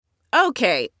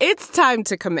Okay, it's time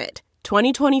to commit.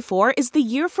 2024 is the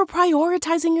year for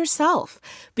prioritizing yourself.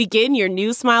 Begin your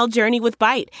new smile journey with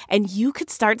Byte, and you could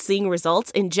start seeing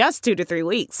results in just 2 to 3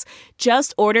 weeks.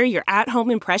 Just order your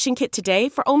at-home impression kit today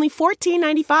for only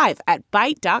 $14.95 at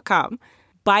Byte.com.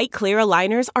 Byte Clear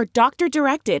aligners are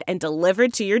doctor-directed and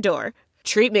delivered to your door.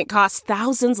 Treatment costs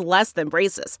thousands less than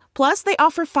braces. Plus, they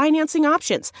offer financing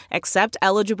options, accept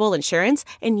eligible insurance,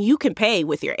 and you can pay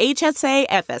with your HSA,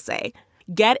 FSA.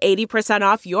 Get 80%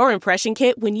 off your impression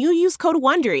kit when you use code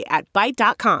WONDERY at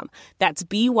Byte.com. That's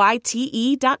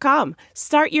BYTE.com.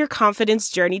 Start your confidence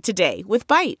journey today with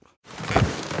Byte.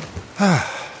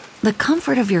 The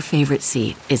comfort of your favorite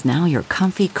seat is now your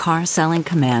comfy car selling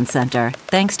command center,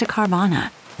 thanks to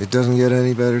Carvana. It doesn't get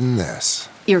any better than this.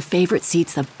 Your favorite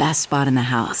seat's the best spot in the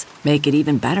house. Make it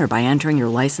even better by entering your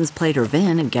license plate or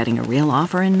VIN and getting a real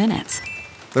offer in minutes.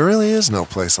 There really is no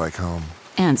place like home.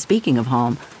 And speaking of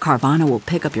home, Carvana will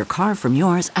pick up your car from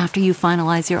yours after you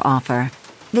finalize your offer.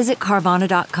 Visit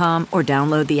Carvana.com or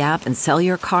download the app and sell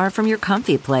your car from your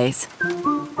comfy place.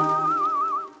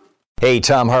 Hey,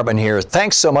 Thom Hartmann here.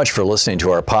 Thanks so much for listening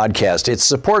to our podcast. It's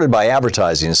supported by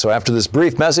advertising, so after this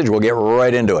brief message, we'll get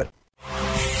right into it.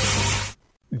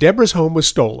 Deborah's home was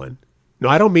stolen. No,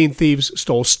 I don't mean thieves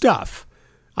stole stuff.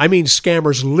 I mean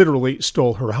scammers literally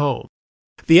stole her home.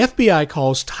 The FBI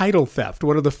calls title theft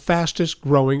one of the fastest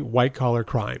growing white-collar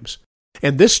crimes.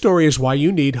 And this story is why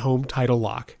you need Home Title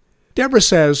Lock. Deborah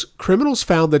says criminals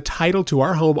found the title to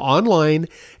our home online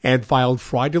and filed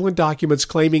fraudulent documents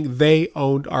claiming they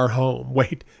owned our home.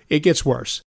 Wait, it gets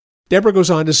worse. Deborah goes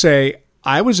on to say,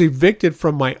 I was evicted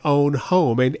from my own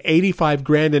home and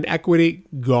 $85,000 in equity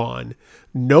gone.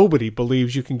 Nobody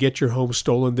believes you can get your home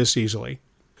stolen this easily.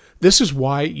 This is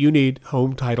why you need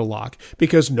Home Title Lock,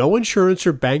 because no insurance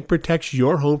or bank protects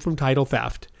your home from title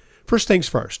theft. First things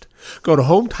first, go to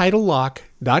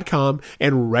HomeTitleLock.com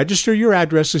and register your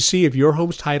address to see if your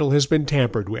home's title has been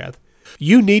tampered with.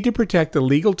 You need to protect the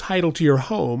legal title to your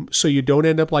home so you don't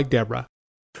end up like Deborah.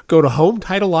 Go to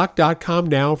HomeTitleLock.com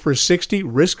now for 60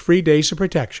 risk-free days of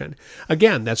protection.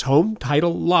 Again, that's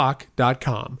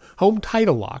HomeTitleLock.com.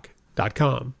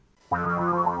 HomeTitleLock.com.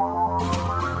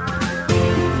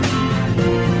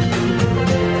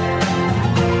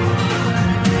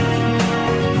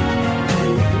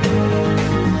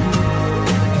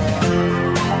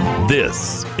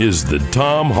 This is the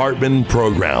Thom Hartmann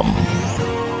Program.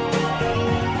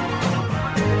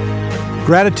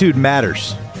 Gratitude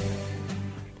matters.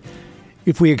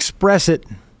 If we express it,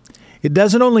 it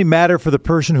doesn't only matter for the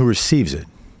person who receives it.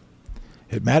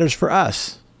 It matters for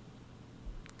us.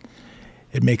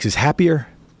 It makes us happier.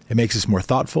 It makes us more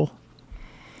thoughtful.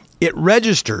 It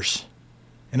registers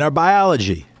in our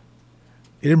biology.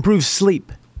 It improves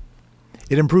sleep.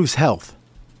 It improves health.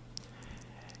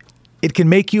 It can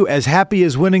make you as happy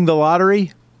as winning the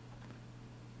lottery,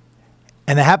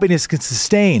 and the happiness can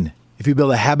sustain if you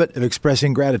build a habit of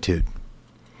expressing gratitude.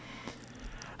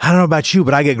 I don't know about you,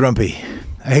 but I get grumpy.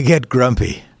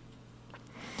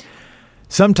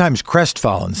 Sometimes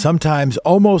crestfallen, sometimes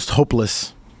almost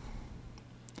hopeless.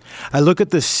 I look at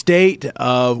the state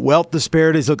of wealth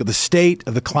disparities, look at the state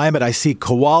of the climate. I see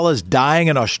koalas dying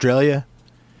in Australia,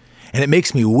 and it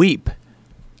makes me weep.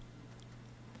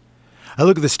 I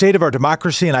look at the state of our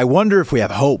democracy, and I wonder if we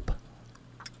have hope.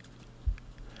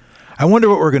 I wonder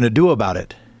what we're going to do about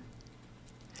it.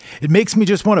 It makes me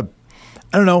just want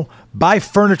to, buy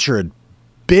furniture and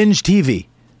binge TV.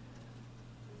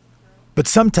 But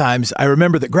sometimes I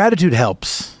remember that gratitude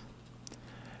helps,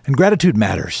 and gratitude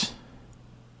matters.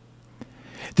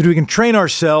 That we can train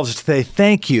ourselves to say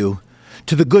thank you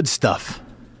to the good stuff,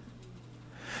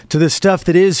 to the stuff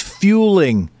that is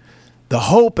fueling the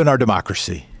hope in our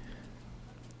democracy,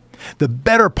 the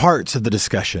better parts of the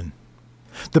discussion,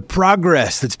 the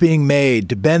progress that's being made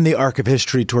to bend the arc of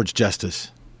history towards justice,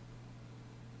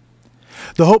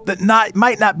 the hope that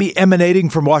might not be emanating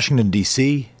from Washington,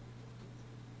 D.C.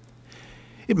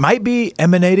 It might be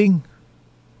emanating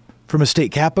from a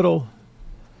state capitol,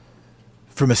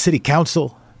 from a city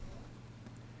council,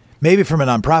 maybe from a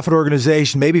nonprofit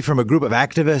organization, maybe from a group of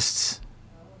activists.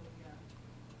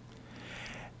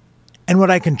 And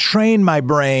when I can train my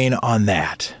brain on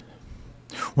that,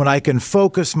 when I can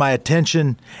focus my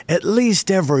attention at least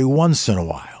every once in a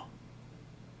while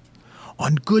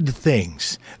on good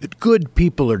things that good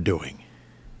people are doing,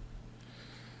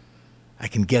 I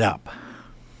can get up.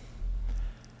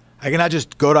 I cannot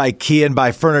just go to IKEA and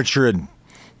buy furniture and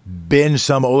binge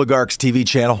some oligarch's TV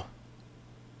channel.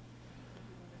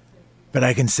 But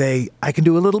I can say, I can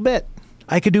do a little bit.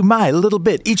 I can do my little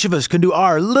bit. Each of us can do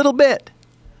our little bit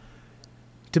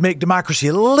to make democracy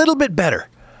a little bit better.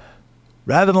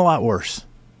 rather than a lot worse.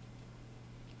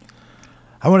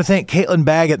 I want to thank Caitlin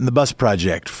Baggett and the Bus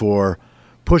Project for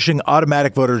pushing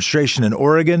automatic voter registration in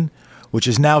Oregon, which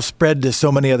is now spread to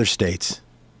so many other states.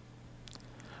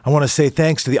 I want to say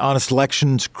thanks to the Honest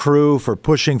Elections crew for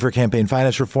pushing for campaign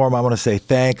finance reform. I want to say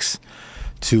thanks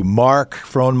to Mark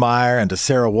Frohnmeyer and to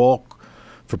Sarah Wolk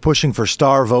for pushing for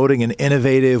star voting, an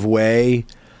innovative way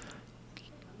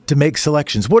to make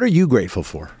selections. What are you grateful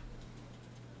for?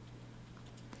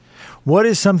 What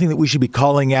is something that we should be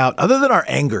calling out other than our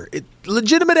anger,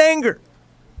 legitimate anger,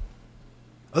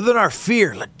 other than our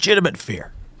fear, legitimate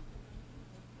fear,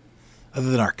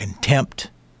 other than our contempt,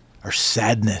 our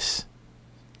sadness?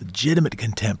 Legitimate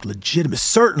contempt,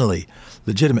 certainly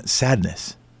legitimate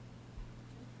sadness.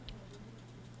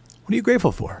 What are you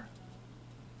grateful for?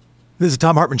 This is the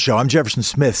Thom Hartmann Show. I'm Jefferson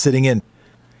Smith sitting in.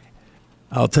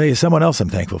 I'll tell you someone else I'm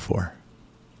thankful for.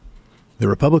 The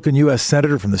Republican U.S.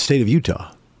 Senator from the state of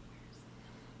Utah,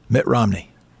 Mitt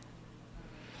Romney.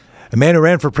 A man who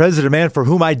ran for president, a man for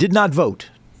whom I did not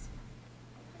vote.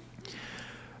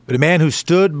 But a man who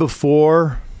stood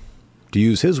before, to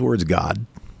use his words, God,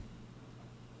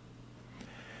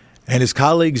 and his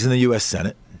colleagues in the U.S.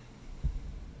 Senate,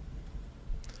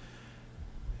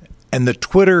 and the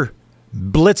Twitter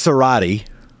blitzerati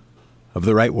of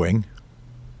the right wing,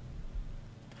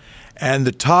 and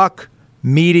the talk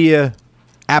media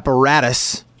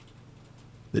apparatus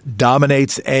that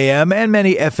dominates AM and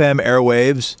many FM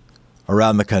airwaves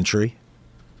around the country,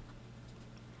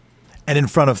 and in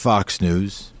front of Fox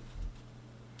News,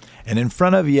 and in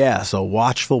front of, yes, a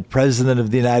watchful president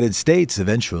of the United States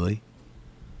eventually,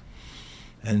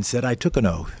 and said, I took an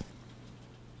oath.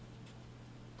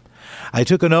 I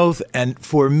took an oath, and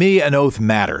for me, an oath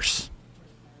matters.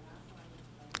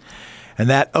 And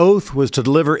that oath was to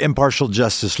deliver impartial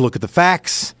justice, look at the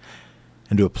facts,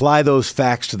 and to apply those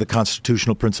facts to the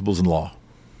constitutional principles and law.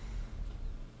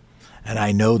 And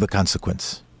I know the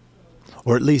consequence,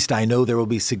 or at least I know there will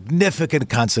be significant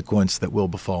consequence that will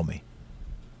befall me.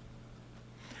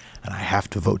 And I have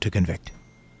to vote to convict.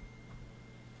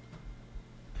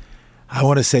 I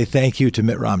want to say thank you to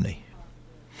Mitt Romney.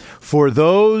 For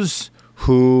those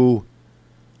who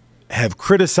have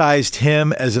criticized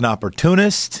him as an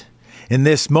opportunist in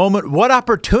this moment, what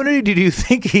opportunity do you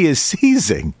think he is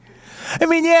seizing? I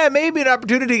mean, yeah, maybe an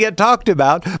opportunity to get talked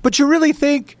about, but you really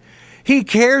think he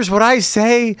cares what I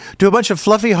say to a bunch of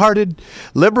fluffy-hearted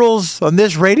liberals on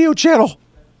this radio channel?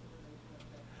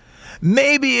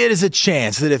 Maybe it is a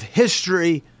chance that if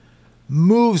history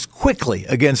moves quickly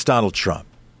against Donald Trump,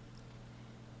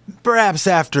 perhaps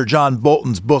after John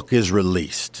Bolton's book is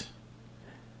released,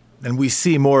 and we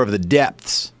see more of the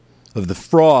depths of the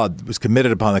fraud that was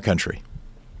committed upon the country,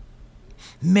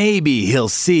 maybe he'll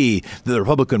see that the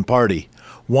Republican Party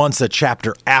wants a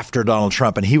chapter after Donald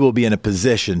Trump, and he will be in a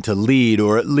position to lead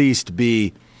or at least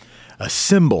be a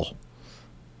symbol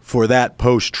for that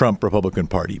post-Trump Republican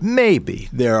Party. Maybe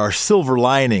there are silver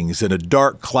linings in a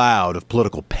dark cloud of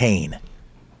political pain.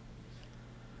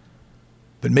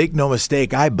 But make no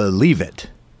mistake, I believe it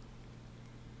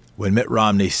when Mitt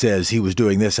Romney says he was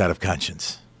doing this out of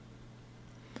conscience.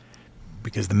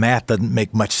 Because the math doesn't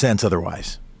make much sense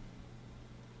otherwise.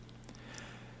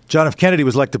 John F. Kennedy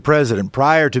was elected president.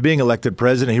 Prior to being elected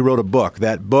president, he wrote a book.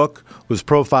 That book was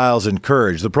Profiles in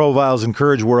Courage. The Profiles in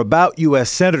Courage were about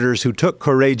U.S. senators who took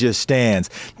courageous stands,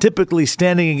 typically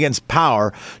standing against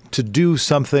power to do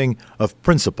something of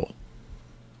principle.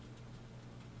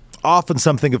 Often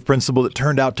something of principle that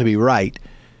turned out to be right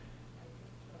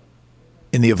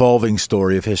in the evolving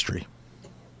story of history.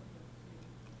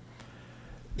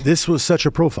 This was such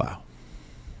a profile.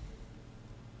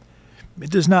 It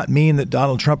does not mean that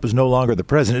Donald Trump is no longer the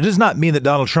president. It does not mean that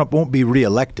Donald Trump won't be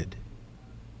reelected.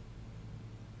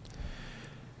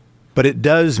 But it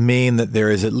does mean that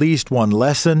there is at least one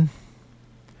lesson,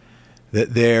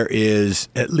 that there is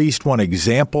at least one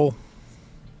example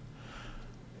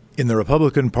in the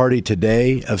Republican Party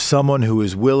today of someone who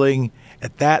is willing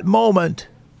at that moment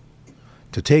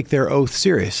to take their oath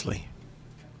seriously.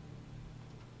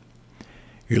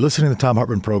 You're listening to the Thom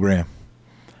Hartmann program.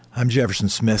 I'm Jefferson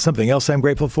Smith. Something else I'm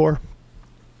grateful for?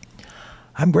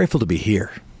 I'm grateful to be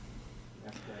here.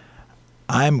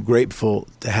 I'm grateful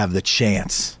to have the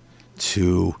chance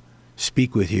to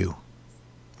speak with you.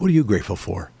 What are you grateful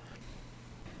for?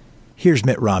 Here's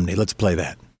Mitt Romney. Let's play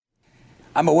that.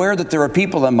 I'm aware that there are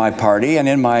people in my party and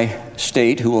in my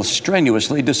state who will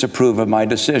strenuously disapprove of my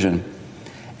decision.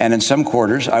 And in some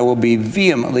quarters, I will be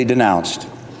vehemently denounced.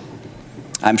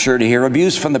 I'm sure to hear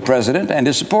abuse from the president and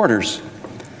his supporters.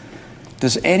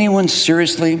 Does anyone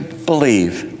seriously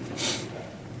believe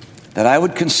that I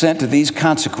would consent to these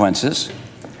consequences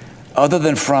other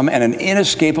than from an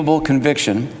inescapable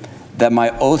conviction that my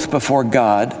oath before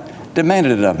God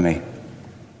demanded it of me.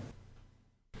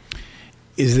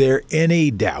 Is there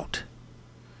any doubt?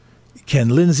 Can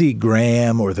Lindsey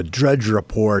Graham or the Drudge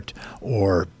Report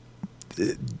or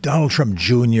Donald Trump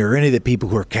Jr. or any of the people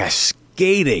who are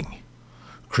cascading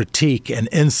critique and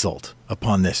insult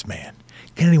upon this man,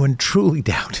 can anyone truly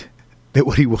doubt that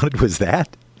what he wanted was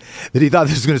that? That he thought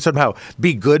this was going to somehow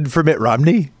be good for Mitt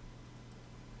Romney?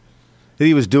 That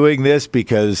he was doing this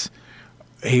because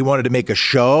he wanted to make a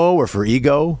show or for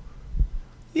ego?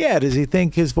 Yeah, does he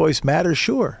think his voice matters?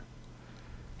 Sure.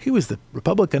 He was the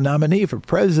Republican nominee for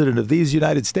president of these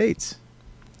United States.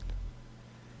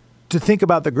 To think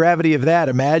about the gravity of that,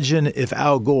 imagine if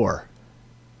Al Gore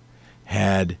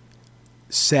had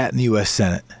sat in the U.S.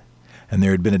 Senate and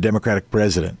there had been a Democratic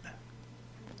president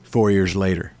 4 years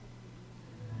later,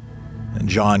 and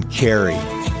John Kerry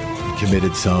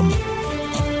committed some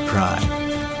crime,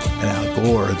 and Al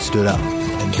Gore had stood up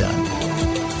and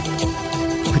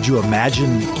done. Could you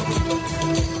imagine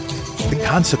the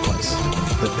consequence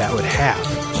that would have,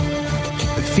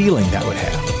 the feeling that would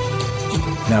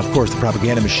have? Now, of course, the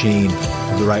propaganda machine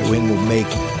of the right wing will make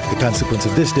the consequence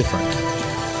of this different.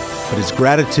 But it's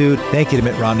gratitude. Thank you to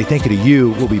Mitt Romney. Thank you to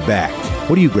you. We'll be back.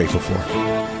 What are you grateful for?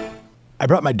 I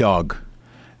brought my dog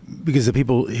because the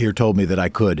people here told me that I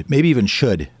could, maybe even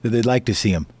should, that they'd like to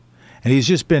see him. And he's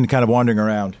just been kind of wandering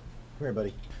around. Come here,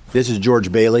 buddy. This is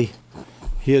George Bailey.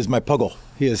 He is my puggle.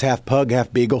 He is half pug,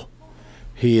 half beagle.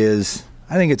 He is,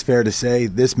 I think it's fair to say,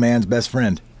 this man's best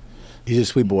friend. He's a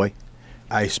sweet boy.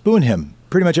 I spoon him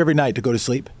pretty much every night to go to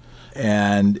sleep.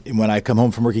 And when I come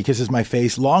home from work, he kisses my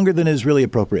face longer than is really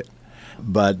appropriate.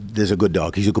 But there's a good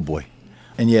dog. He's a good boy.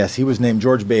 And yes, he was named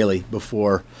George Bailey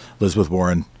before Elizabeth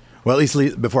Warren. Well, at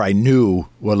least before I knew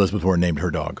what Elizabeth Warren named her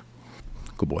dog.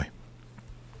 Good boy.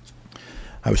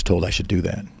 I was told I should do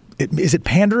that. Is it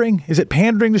pandering? Is it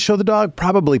pandering to show the dog?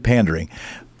 Probably pandering.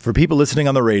 For people listening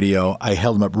on the radio, I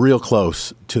held him up real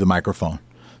close to the microphone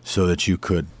so that you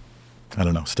could, I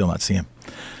don't know, still not see him.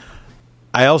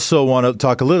 I also want to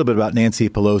talk a little bit about Nancy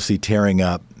Pelosi tearing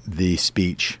up the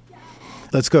speech.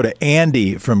 Let's go to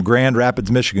Andy from Grand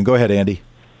Rapids, Michigan. Go ahead, Andy.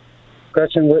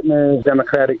 Gretchen Whitmer's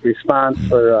Democratic response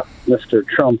for Mr.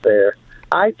 Trump there.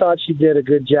 I thought she did a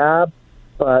good job,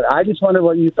 but I just wondered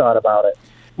what you thought about it.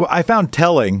 Well, I found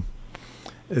telling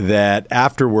that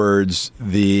afterwards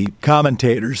the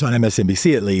commentators on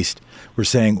MSNBC, at least, were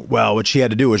saying, well, what she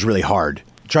had to do was really hard.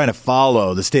 Trying to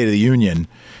follow the State of the Union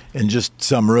in just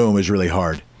some room is really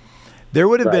hard. There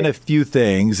would have been a few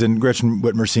things, and Gretchen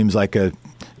Whitmer seems like a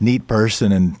neat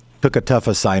person and took a tough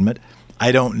assignment.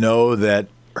 I don't know that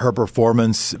her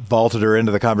performance vaulted her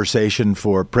into the conversation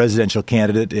for presidential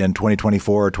candidate in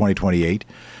 2024 or 2028.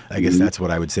 I guess that's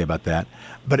what I would say about that.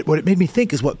 But what it made me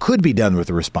think is what could be done with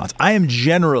the response. I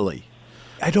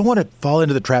don't want to fall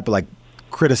into the trap of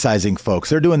criticizing folks.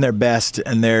 They're doing their best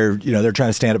and they're trying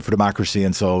to stand up for democracy.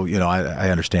 And so, I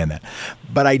understand that.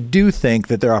 But I do think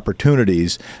that there are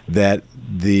opportunities that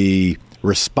the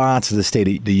response of the State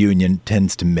of the Union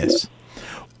tends to miss.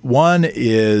 One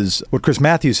is what Chris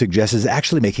Matthews suggests is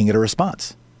actually making it a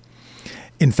response.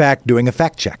 In fact, doing a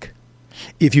fact check.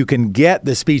 If you can get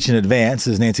the speech in advance,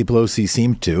 as Nancy Pelosi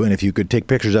seemed to, and if you could take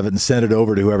pictures of it and send it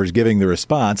over to whoever's giving the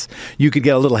response, you could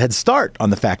get a little head start on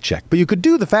the fact check. But you could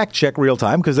do the fact check real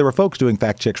time because there were folks doing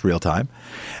fact checks real time.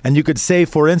 And you could say,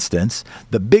 for instance,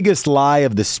 the biggest lie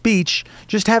of the speech,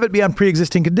 just have it be on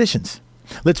pre-existing conditions.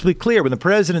 Let's be clear. When the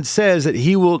president says that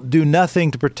he will do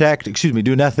nothing to protect, he may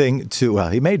do nothing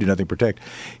to protect.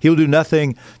 He will do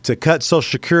nothing to cut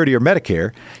Social Security or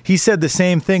Medicare. He said the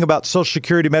same thing about Social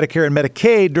Security, Medicare, and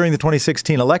Medicaid during the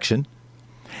 2016 election.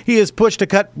 He has pushed to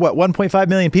cut, 1.5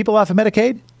 million people off of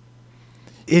Medicaid?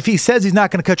 If he says he's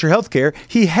not going to cut your health care,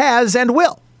 he has and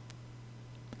will.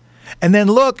 And then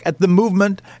look at the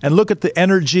movement and look at the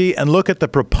energy and look at the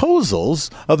proposals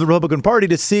of the Republican Party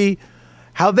to see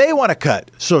how they want to cut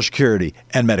Social Security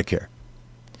and Medicare.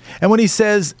 And when he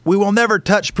says we will never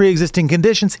touch pre-existing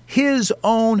conditions, his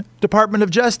own Department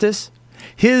of Justice,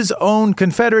 his own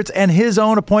Confederates, and his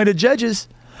own appointed judges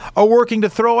are working to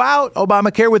throw out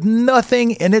Obamacare with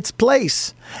nothing in its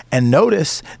place. And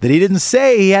notice that he didn't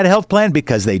say he had a health plan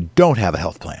because they don't have a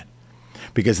health plan.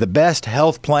 Because the best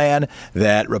health plan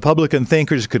that Republican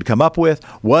thinkers could come up with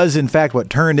was, in fact, what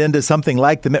turned into something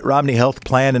like the Mitt Romney health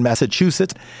plan in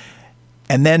Massachusetts,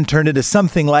 and then turned into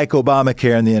something like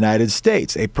Obamacare in the United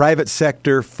States, a private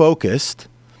sector focused,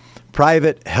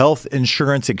 private health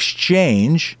insurance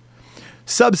exchange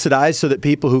subsidized so that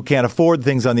people who can't afford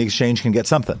things on the exchange can get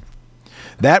something.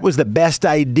 That was the best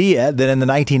idea that in the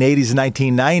 1980s and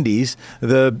 1990s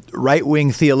the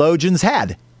right-wing theologians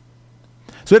had.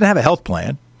 So it didn't have a health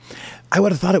plan. I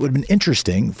would have thought it would have been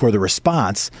interesting for the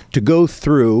response to go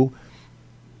through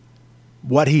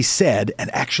what he said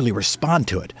and actually respond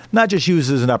to it, not just use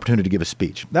it as an opportunity to give a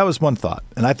speech. That was one thought.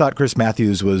 And I thought Chris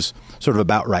Matthews was sort of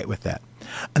about right with that.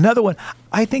 Another one,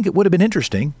 I think it would have been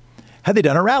interesting had they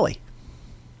done a rally.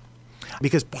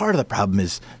 Because part of the problem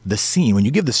is the scene. When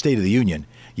you give the State of the Union,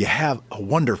 you have a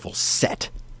wonderful set,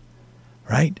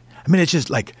 right? I mean, it's just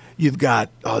like you've got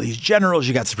all these generals,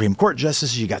 you got Supreme Court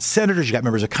justices, you got senators, you got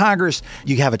members of Congress.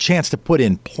 You have a chance to put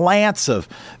in plants of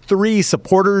 3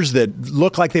 supporters that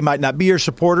look like they might not be your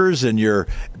supporters and your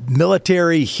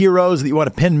military heroes that you want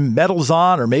to pin medals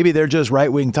on, or maybe they're just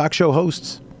right-wing talk show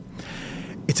hosts.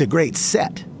 It's a great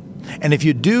set. And if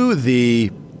you do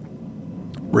the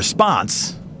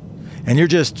response and you're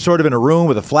just sort of in a room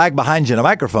with a flag behind you and a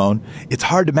microphone, it's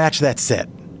hard to match that set.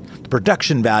 The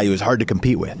production value is hard to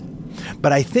compete with.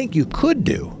 But I think you could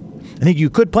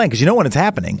plan, because you know when it's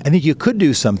happening, I think you could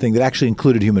do something that actually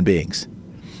included human beings.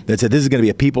 That said, this is going to be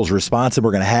a people's response and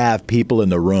we're going to have people in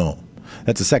the room.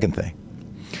 That's the second thing.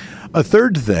 A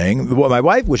third thing, what my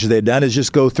wife wishes they had done is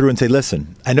just go through and say,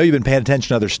 listen, I know you've been paying attention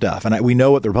to other stuff, and we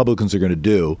know what the Republicans are going to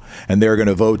do, and they're going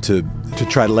to vote to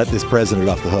try to let this president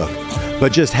off the hook.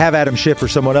 But just have Adam Schiff or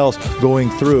someone else going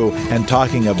through and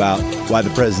talking about why the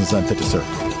president's unfit to serve.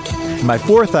 And my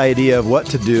fourth idea of what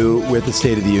to do with the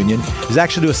State of the Union is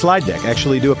actually do a slide deck,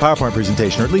 actually do a PowerPoint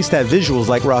presentation, or at least have visuals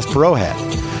like Ross Perot had.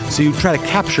 So you try to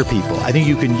capture people. I think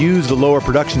you can use the lower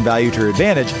production value to your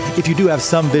advantage if you do have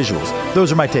some visuals.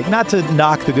 Those are my take. Not to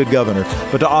knock the good governor,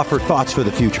 but to offer thoughts for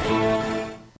the future.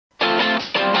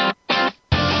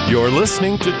 You're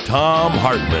listening to Thom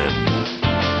Hartmann.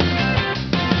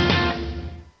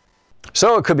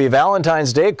 So it could be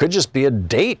Valentine's Day. It could just be a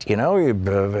date,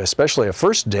 especially a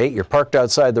first date. You're parked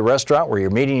outside the restaurant where you're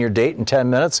meeting your date in 10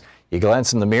 minutes. You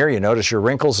glance in the mirror. You notice your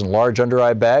wrinkles and large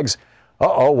under-eye bags.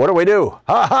 Uh-oh, what do we do?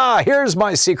 Ha-ha, here's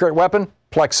my secret weapon,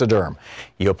 Plexiderm.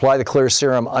 You apply the clear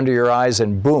serum under your eyes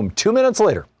and boom, 2 minutes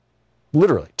later,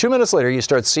 literally 2 minutes later, you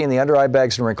start seeing the under-eye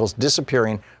bags and wrinkles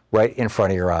disappearing right in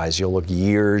front of your eyes. You'll look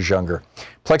years younger.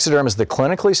 Plexiderm is the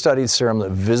clinically studied serum that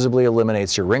visibly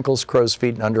eliminates your wrinkles, crow's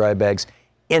feet, and under-eye bags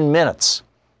in minutes.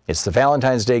 It's the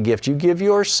Valentine's Day gift you give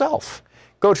yourself.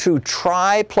 Go to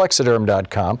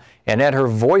tryplexiderm.com and enter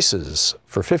VOICES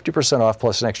for 50% off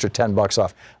plus an extra $10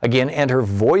 off. Again, enter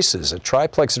VOICES at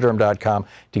tryplexiderm.com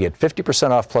to get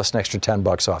 50% off plus an extra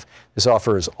 $10 off. This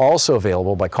offer is also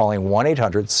available by calling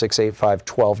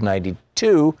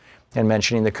 1-800-685-1292 and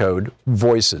mentioning the code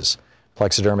VOICES.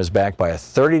 Plexiderm is backed by a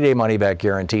 30-day money-back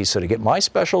guarantee, so to get my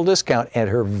special discount,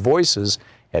 enter VOICES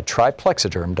at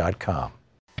tryplexiderm.com.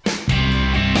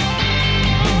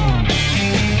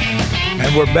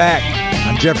 And we're back.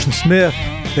 I'm Jefferson Smith.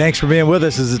 Thanks for being with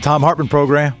us. This is the Thom Hartmann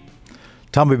program.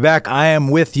 Tom will be back. I am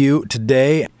with you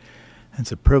today.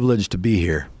 It's a privilege to be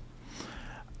here.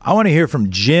 I want to hear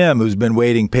from Jim, who's been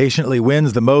waiting patiently,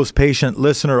 wins the Most Patient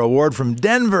Listener Award from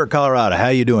Denver, Colorado. How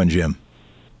you doing, Jim?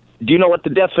 Do you know what the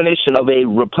definition of a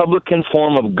Republican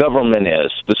form of government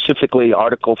is, specifically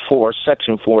Article 4,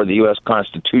 Section 4 of the U.S.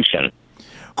 Constitution?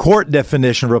 Court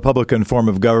definition of Republican form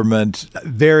of government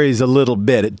varies a little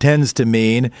bit. It tends to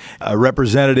mean a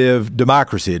representative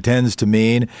democracy. It tends to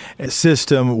mean a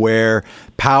system where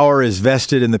power is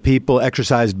vested in the people,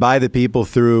 exercised by the people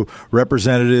through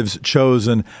representatives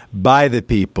chosen by the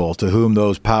people to whom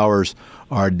those powers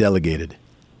are delegated.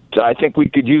 I think we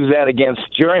could use that against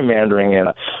gerrymandering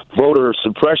and voter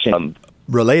suppression.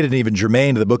 Related and even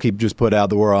germane to the book he just put out,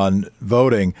 The War on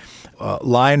Voting,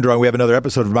 line drawing. We have another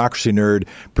episode of Democracy Nerd,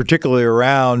 particularly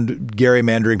around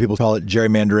gerrymandering. People call it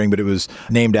gerrymandering, but it was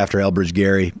named after Elbridge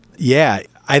Gerry. Yeah,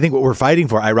 I think what we're fighting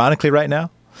for, ironically right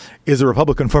now, is a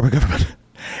Republican form of government.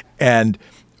 And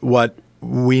what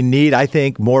we need, I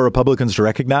think, more Republicans to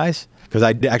recognize, because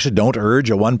I actually don't urge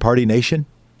a one-party nation.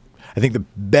 I think the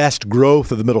best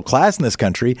growth of the middle class in this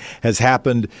country has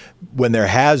happened when there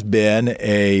has been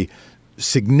a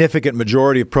significant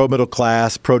majority of pro-middle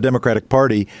class, pro-Democratic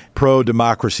Party,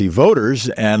 pro-democracy voters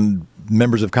and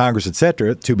members of Congress, et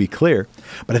cetera, to be clear.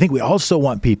 But I think we also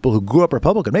want people who grew up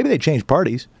Republican, maybe they changed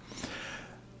parties,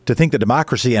 to think that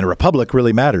democracy and a republic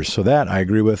really matters. So that I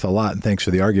agree with a lot, and thanks for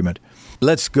the argument.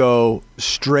 Let's go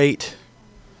straight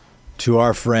to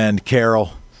our friend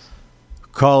Carol,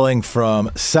 calling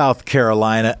from South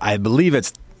Carolina. I believe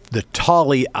it's the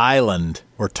Tolly Island,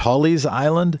 or Tolly's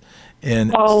Island,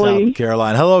 in South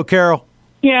Carolina. Hello, Carol.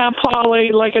 Yeah,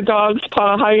 Polly, like a dog's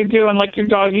paw. How you doing? Like your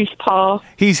doggy's paw.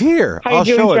 He's here. How I'll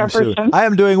you doing, show him Jefferson? soon. I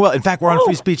am doing well. In fact, we're on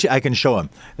Free Speech. I can show him.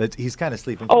 He's kind of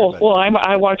sleeping. Oh, well,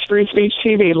 I watch Free Speech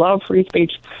TV. Love Free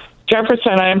Speech.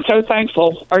 Jefferson, I am so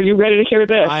thankful. Are you ready to hear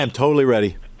this? I am totally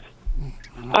ready.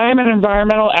 I am an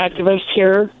environmental activist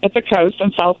here at the coast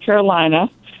in South Carolina,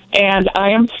 and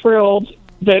I am thrilled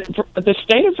that the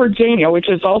state of Virginia, which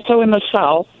is also in the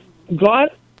South, got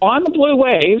on the blue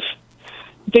wave.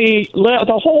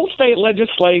 The whole state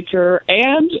legislature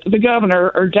and the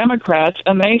governor are Democrats,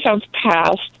 and they have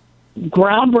passed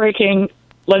groundbreaking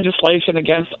legislation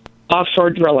against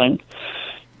offshore drilling.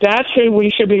 That's who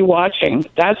we should be watching.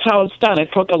 That's how it's done.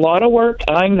 It took a lot of work,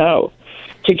 I know,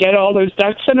 to get all those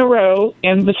ducks in a row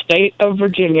in the state of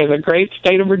Virginia, the great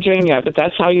state of Virginia, but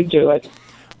that's how you do it.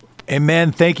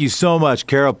 Amen. Thank you so much,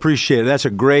 Carol. Appreciate it. That's a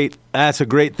great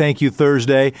thank you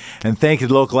Thursday, and thank you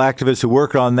to local activists who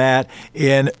work on that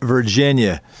in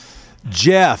Virginia.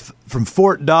 Jeff from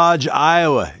Fort Dodge,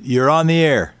 Iowa, you're on the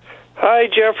air. Hi,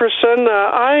 Jefferson.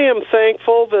 I am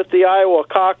thankful that the Iowa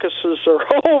caucuses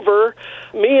are over.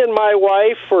 Me and my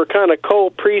wife were kind of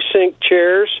co-precinct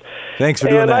chairs. Thanks for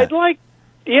doing that.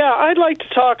 I'd like to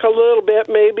talk a little bit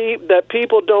maybe that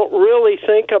people don't really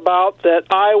think about that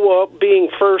Iowa being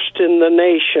first in the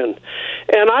nation.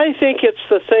 And I think it's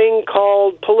the thing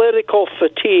called political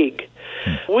fatigue.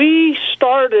 We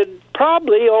started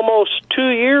probably almost 2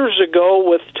 years ago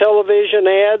with television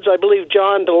ads. I believe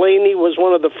John Delaney was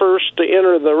one of the first to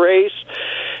enter the race.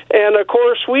 And, of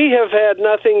course, we have had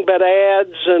nothing but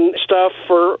ads and stuff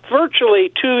for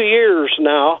virtually 2 years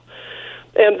now.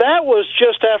 And that was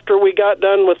just after we got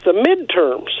done with the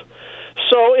midterms.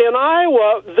 So in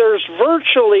Iowa, there's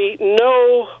virtually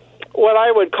no what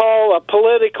I would call a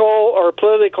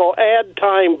political ad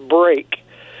time break.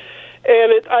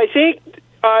 And I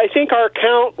think our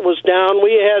count was down.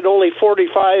 We had only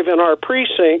 45 in our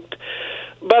precinct.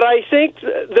 But I think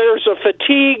there's a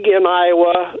fatigue in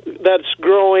Iowa that's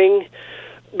growing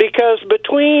because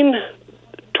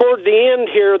toward the end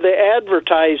here, the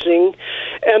advertising,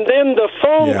 and then the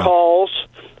phone calls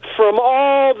from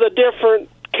all the different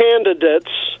candidates,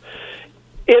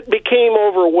 it became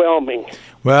overwhelming.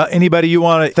 Well, anybody you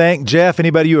want to thank, Jeff?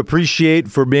 Anybody you appreciate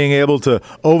for being able to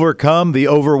overcome the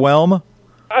overwhelm?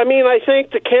 I mean, I thank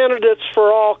the candidates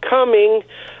for all coming,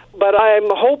 but I'm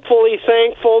hopefully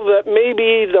thankful that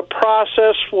maybe the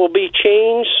process will be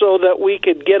changed so that we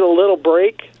could get a little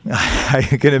break. I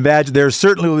can imagine there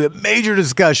certainly will be a major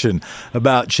discussion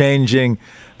about changing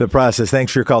the process.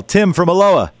 Thanks for your call. Tim from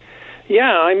Aloha.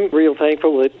 Yeah, I'm real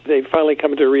thankful that they've finally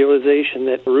come to a realization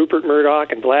that Rupert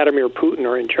Murdoch and Vladimir Putin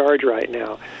are in charge right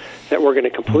now, that we're going to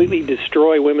completely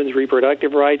destroy women's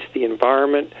reproductive rights, the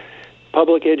environment,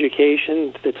 public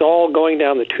education. It's all going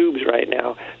down the tubes right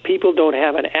now. People don't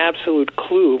have an absolute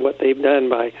clue what they've done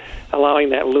by allowing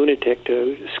that lunatic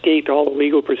to escape all the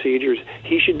legal procedures.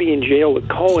 He should be in jail with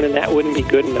Cohen, and that wouldn't be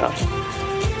good enough.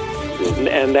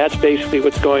 And that's basically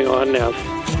what's going on now.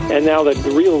 And now the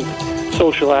real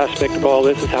social aspect of all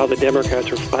this is how the Democrats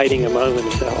are fighting among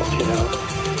themselves, you know.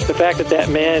 The fact that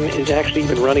man is actually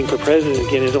even running for president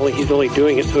again he's only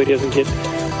doing it so he doesn't get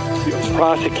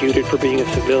prosecuted for being a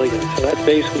civilian. So that's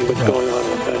basically what's going on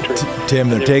in the country. Tim,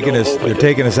 they're taking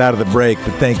us out of the break,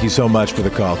 but thank you so much for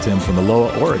the call, Tim from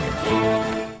Aloha,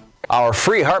 Oregon. Our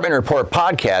free Hartmann Report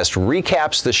podcast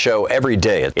recaps the show every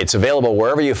day. It's available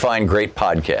wherever you find great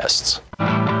podcasts.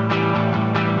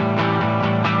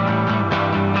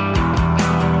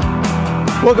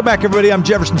 Welcome back, everybody. I'm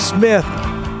Jefferson Smith,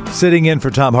 sitting in for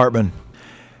Thom Hartmann.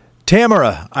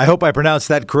 Tamara, I hope I pronounced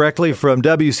that correctly, from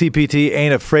WCPT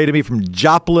Ain't Afraid of Me from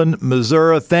Joplin,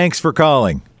 Missouri. Thanks for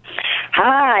calling.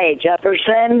 Hi,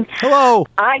 Jefferson. Hello.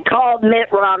 I called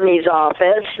Mitt Romney's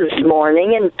office this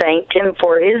morning and thanked him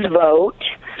for his vote.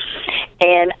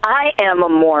 And I am a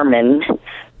Mormon,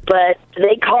 but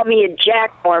they call me a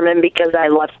Jack Mormon because I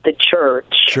left the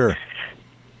church. Sure.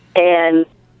 And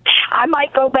I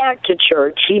might go back to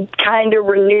church. He kind of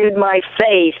renewed my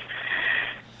faith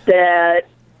that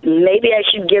maybe I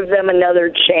should give them another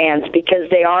chance because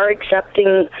they are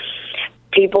accepting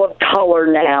people of color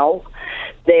now.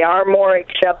 They are more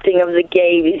accepting of the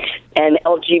gays and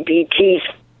LGBT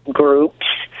groups.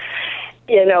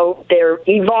 You know, they're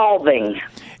evolving.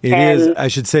 It is. I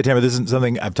should say, Tamara, this isn't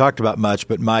something I've talked about much,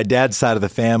 but my dad's side of the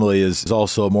family is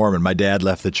also a Mormon. My dad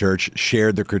left the church,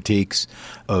 shared the critiques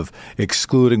of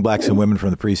excluding blacks and women from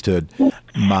the priesthood.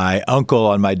 My uncle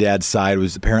on my dad's side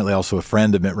was apparently also a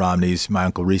friend of Mitt Romney's. My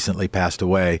uncle recently passed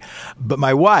away. But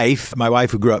my wife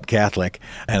who grew up Catholic,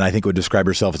 and I think would describe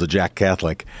herself as a Jack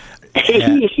Catholic,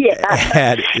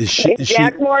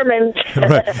 Jack Mormon.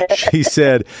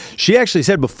 Right. She actually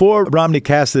said before Romney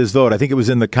cast this vote, I think it was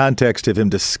in the context of him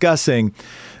discussing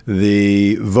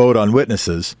the vote on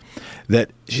witnesses,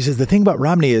 that she says the thing about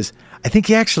Romney is I think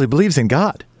he actually believes in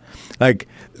God. Like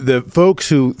the folks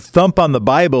who thump on the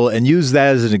Bible and use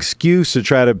that as an excuse to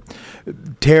try to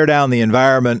tear down the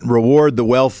environment, reward the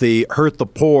wealthy, hurt the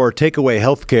poor, take away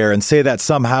health care, and say that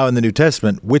somehow in the New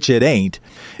Testament, which it ain't,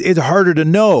 it's harder to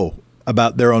know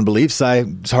about their own beliefs.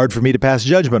 It's hard for me to pass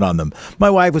judgment on them. My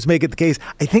wife was making the case,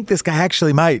 I think this guy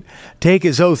actually might take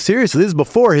his oath seriously. This is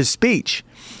before his speech.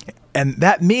 And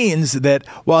that means that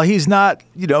while he's not,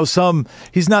 he's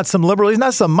not some liberal, he's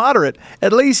not some moderate,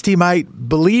 at least he might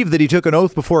believe that he took an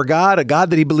oath before God, a God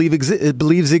that he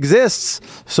believes exists.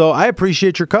 So I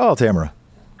appreciate your call, Tamara.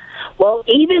 Well,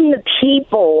 even the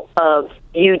people of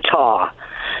Utah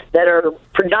that are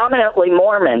predominantly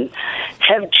Mormon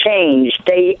have changed.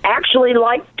 They actually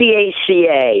like the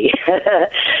ACA.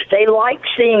 They like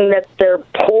seeing that their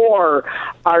poor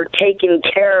are taken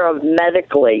care of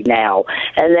medically now,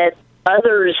 and that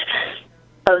others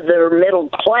of their middle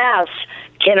class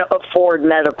can afford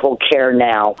medical care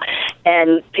now.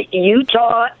 And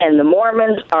Utah and the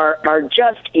Mormons are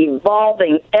just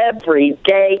evolving every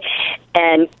day,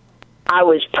 and I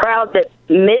was proud that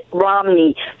Mitt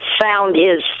Romney found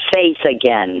his faith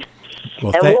again.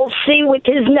 Well, and we'll see with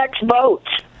his next vote.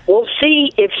 We'll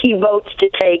see if he votes to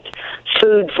take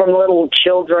food from little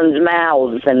children's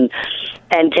mouths and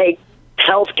take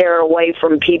health care away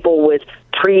from people with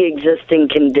pre-existing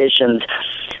conditions.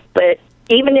 But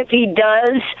even if he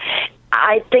does,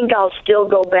 I think I'll still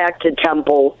go back to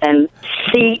Temple and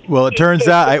see. Well, it turns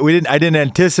out I didn't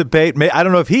anticipate. I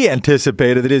don't know if he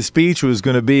anticipated that his speech was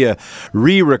going to be a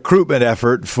re-recruitment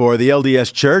effort for the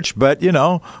LDS Church, but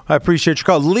I appreciate your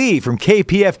call. Lee from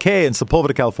KPFK in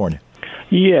Sepulveda, California.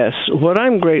 Yes, what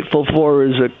I'm grateful for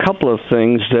is a couple of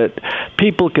things that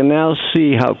people can now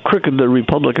see how crooked the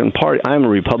Republican Party. I'm a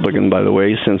Republican, by the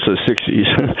way, since the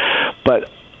 60s, but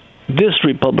this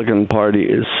Republican Party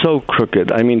is so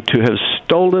crooked. I mean, to have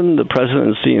stolen the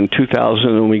presidency in 2000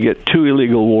 and we get 2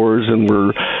 illegal wars and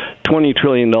we're $20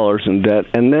 trillion in debt,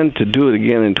 and then to do it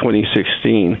again in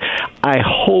 2016. I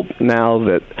hope now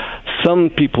that some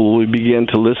people will begin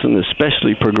to listen,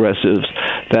 especially progressives,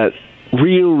 that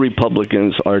real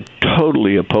Republicans are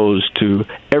totally opposed to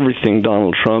everything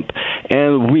Donald Trump,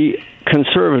 and we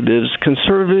conservatives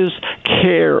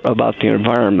care about the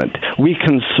environment. We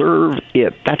conserve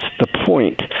it. That's the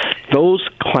point. Those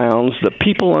clowns, the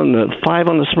people on the 5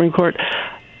 on the Supreme Court,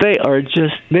 they are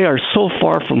so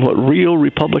far from what real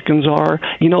Republicans are.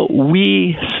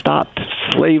 We stopped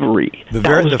slavery.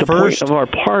 That was the point of our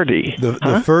party.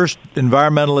 The first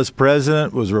environmentalist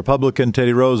president was Republican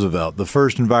Teddy Roosevelt. The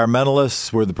first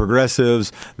environmentalists were the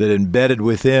progressives that embedded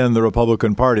within the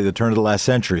Republican Party at the turn of the last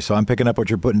century. So I'm picking up what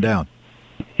you're putting down.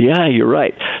 Yeah, you're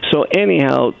right. So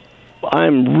anyhow,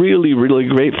 I'm really, really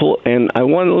grateful, and I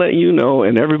want to let you know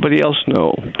and everybody else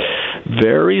know,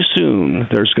 very soon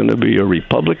there's going to be a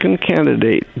Republican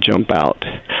candidate jump out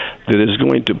that is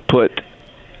going to put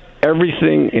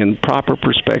everything in proper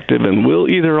perspective, and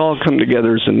we'll either all come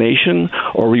together as a nation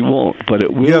or we won't. But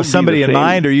it will. You have somebody in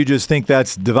mind, or you just think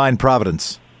that's divine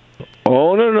providence?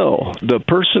 Oh, no. The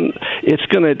person, it's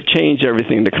going to change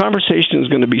everything. The conversation is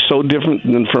going to be so different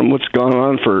than from what's gone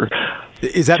on for.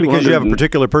 Is that because you have a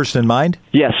particular person in mind?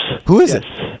 Yes. Who is it?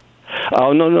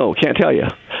 Oh, no, can't tell you.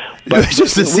 But it's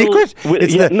just a secret?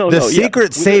 The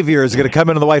secret savior is going to come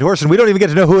into the white horse, and we don't even get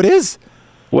to know who it is?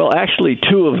 Well, actually,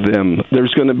 2 of them.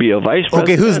 There's going to be a vice president.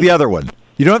 Okay, who's the other one?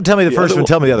 You don't have to tell me the first one.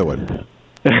 Tell me the other one.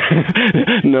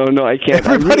 No, I can't.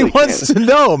 Everybody wants to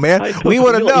know, man. We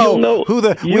want to know who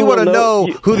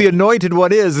the anointed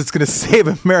one is that's going to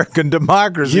save American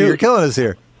democracy. You're killing us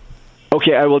here.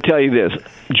 Okay, I will tell you this.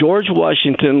 George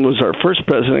Washington was our first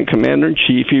president,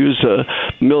 commander-in-chief. He was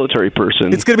a military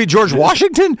person. It's going to be George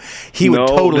Washington? He would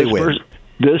totally win.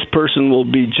 This person will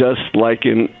be just like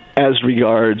him as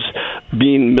regards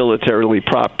being militarily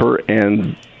proper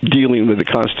and dealing with the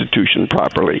Constitution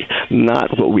properly,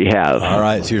 not what we have. All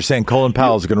right, so you're saying Colin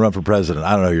Powell is going to run for president.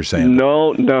 I don't know what you're saying.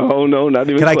 No, not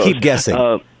even close. Can I keep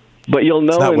guessing? But you'll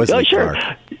know. It's not Wesley sure.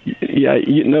 Clark. Yeah,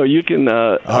 you can.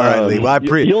 All right, Lee. Well,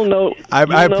 you'll know.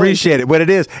 I appreciate it when it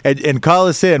is, and call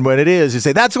us in when it is. You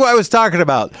say that's what I was talking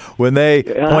about when they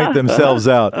point themselves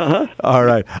out. All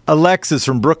right, Alexis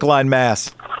from Brookline,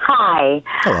 Mass. Hi.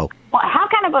 Hello. Well, how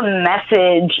kind of a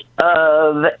message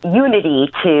of unity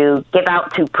to give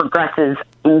out to progressives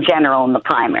in general in the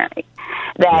primary?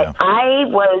 That I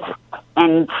was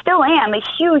and still am a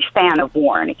huge fan of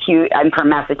Warren. I'm from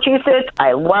Massachusetts.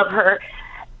 I love her.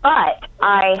 But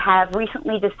I have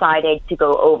recently decided to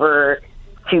go over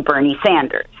to Bernie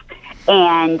Sanders.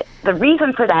 And the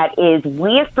reason for that is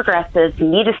we as progressives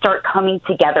need to start coming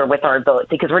together with our vote,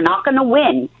 because we're not going to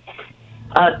win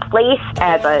a place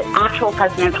as an actual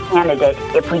presidential candidate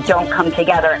if we don't come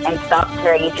together and stop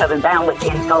tearing each other down with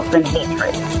insults and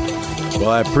hatred. Well,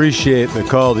 I appreciate the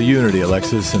call to unity,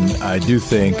 Alexis, and I do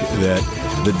think that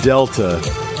the delta,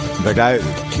 in fact, I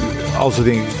also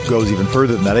think it goes even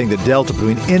further than that. I think the delta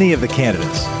between any of the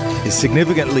candidates is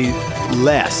significantly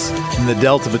less than the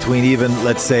delta between even,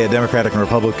 let's say, a Democratic and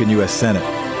Republican U.S. Senate.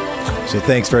 So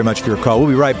thanks very much for your call. We'll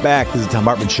be right back. This is the Thom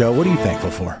Hartmann Show. What are you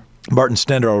thankful for? Barton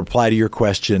Stender, I'll reply to your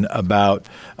question about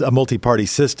a multi-party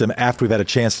system after we've had a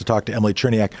chance to talk to Emily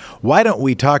Cherniak. Why don't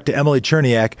we talk to Emily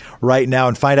Cherniak right now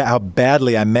and find out how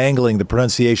badly I'm mangling the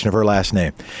pronunciation of her last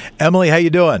name? Emily, how you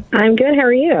doing? I'm good. How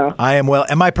are you? I am well.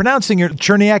 Am I pronouncing your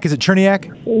Cherniak? Is it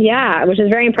Cherniak? Yeah, which is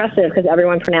very impressive because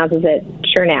everyone pronounces it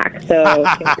Cherniak. So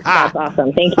that's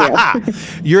awesome. Thank you.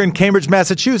 You're in Cambridge,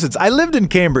 Massachusetts. I lived in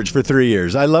Cambridge for 3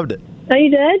 years. I loved it. Oh, you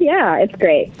did? Yeah, it's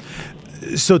great.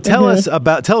 So tell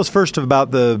us first about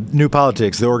the New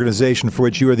Politics, the organization for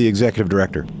which you are the executive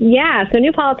director. Yeah, so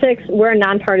New Politics, we're a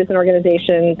nonpartisan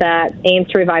organization that aims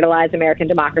to revitalize American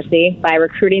democracy by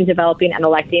recruiting, developing, and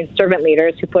electing servant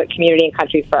leaders who put community and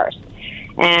country first.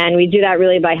 And we do that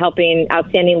really by helping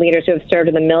outstanding leaders who have served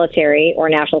in the military or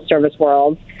national service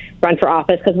worlds run for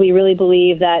office, because we really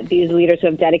believe that these leaders who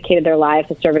have dedicated their lives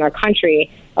to serving our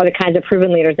country are the kinds of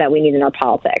proven leaders that we need in our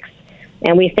politics.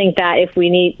 And we think that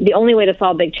the only way to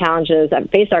solve big challenges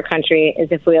that face our country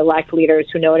is if we elect leaders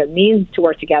who know what it means to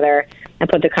work together and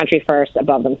put the country first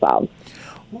above themselves.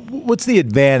 What's the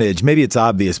advantage? Maybe it's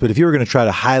obvious, but if you were going to try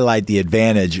to highlight the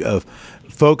advantage of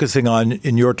focusing on,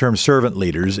 in your term, servant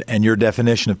leaders and your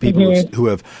definition of people who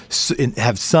have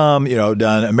some,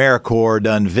 done AmeriCorps,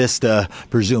 done Vista,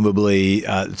 presumably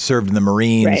served in the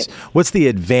Marines. Right. What's the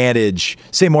advantage?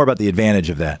 Say more about the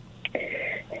advantage of that.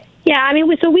 Yeah,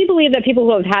 so we believe that people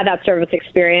who have had that service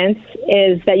experience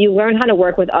is that you learn how to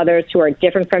work with others who are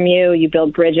different from you. You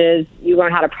build bridges. You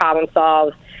learn how to problem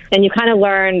solve. And you kind of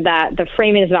learn that the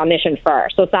framing is about mission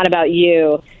first. So it's not about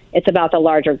you. It's about the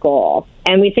larger goal.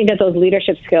 And we think that those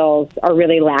leadership skills are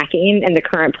really lacking in the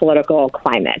current political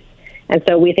climate. And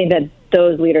so we think that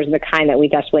those leaders are the kind that we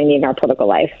desperately need in our political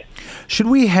life. Should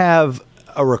we have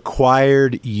a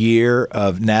required year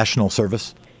of national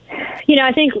service?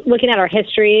 I think looking at our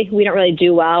history, we don't really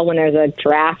do well when there's a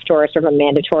draft or sort of a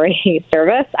mandatory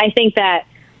service. I think that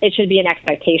it should be an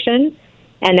expectation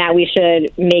and that we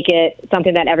should make it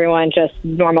something that everyone just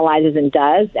normalizes and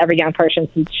does. Every young person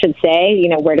should say,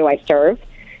 where do I serve?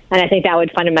 And I think that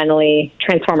would fundamentally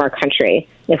transform our country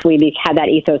if we had that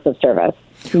ethos of service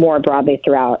more broadly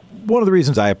throughout. One of the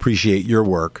reasons I appreciate your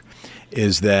work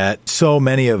is that so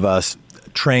many of us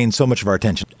train so much of our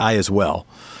attention, I as well,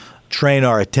 train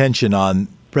our attention on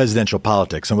presidential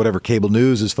politics and whatever cable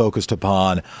news is focused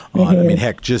upon.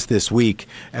 Heck, just this week,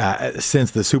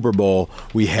 since the Super Bowl,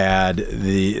 we had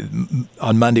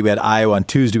on Monday we had Iowa, on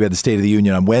Tuesday we had the State of the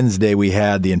Union, on Wednesday we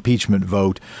had the impeachment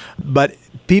vote. But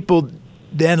people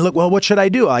then look, well, what should I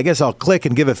do? I guess I'll click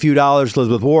and give a few dollars to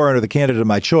Elizabeth Warren or the candidate of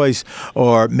my choice,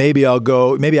 or maybe I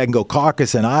can go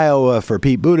caucus in Iowa for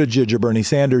Pete Buttigieg or Bernie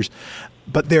Sanders.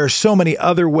 But there are so many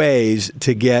other ways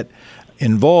to get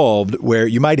involved where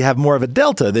you might have more of a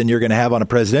delta than you're going to have on a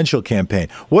presidential campaign.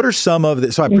 What are some of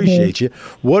the, so I appreciate you,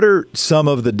 what are some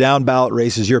of the down ballot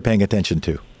races you're paying attention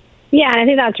to? Yeah, I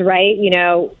think that's right.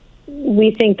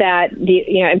 We think that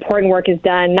the important work is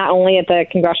done not only at the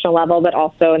congressional level, but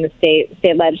also in the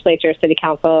state legislature, city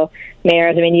council,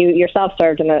 mayors. You yourself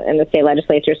served in the state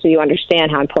legislature, so you understand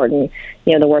how important,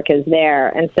 the work is there.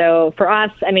 And so for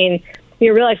us, we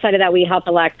were really excited that we helped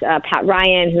elect Pat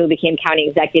Ryan, who became county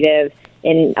executive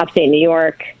in upstate New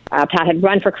York. Pat had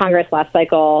run for Congress last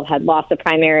cycle, had lost the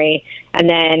primary,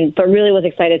 but really was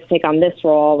excited to take on this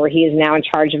role where he is now in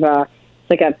charge of a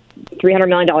 $300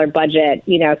 million budget,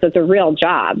 so it's a real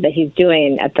job that he's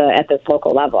doing at this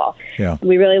local level. Yeah.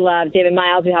 We really love David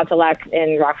Miles, we helped elect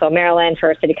in Rockville, Maryland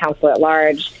for city council at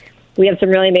large. We have some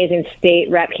really amazing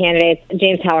state rep candidates.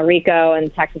 James Talarico in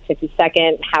Texas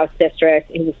 52nd House District.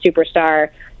 He's a superstar.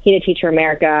 He did Teach for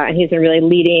America, and he's been really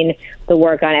leading the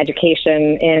work on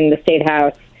education in the State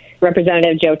House.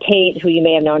 Representative Joe Tate, who you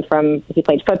may have known from, he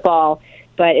played football,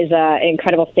 but is an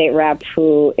incredible state rep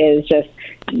who is just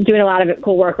doing a lot of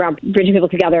cool work around bridging people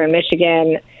together in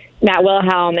Michigan. Matt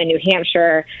Wilhelm in New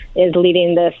Hampshire is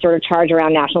leading this sort of charge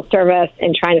around national service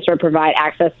and trying to sort of provide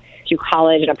access to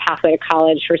college and a pathway to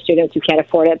college for students who can't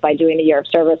afford it by doing a year of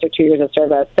service or 2 years of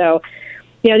service. So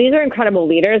these are incredible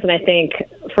leaders, and I think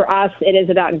for us, it is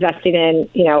about investing in,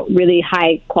 really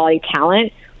high quality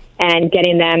talent and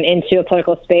getting them into a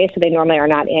political space that they normally are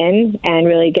not in, and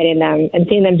really getting them and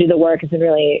seeing them do the work has been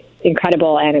really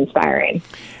incredible and inspiring.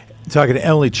 Talking to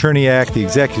Emily Cherniak, the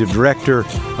executive director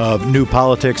of New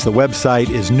Politics. The website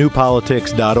is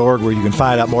newpolitics.org, where you can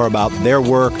find out more about their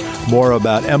work, more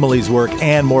about Emily's work,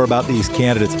 and more about these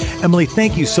candidates. Emily,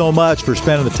 thank you so much for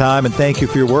spending the time, and thank you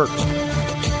for your work.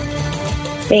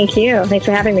 Thank you. Thanks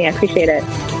for having me. I appreciate it.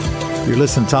 You're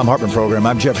listening to the Thom Hartmann Program.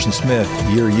 I'm Jefferson Smith.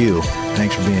 You're you.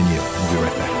 Thanks for being you. We'll be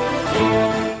right back.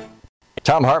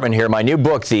 Thom Hartmann here. My new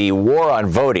book, The War on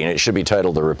Voting, it should be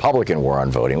titled The Republican War on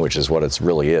Voting, which is what it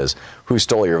really is. Who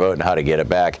stole your vote and how to get it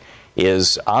back,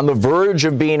 is on the verge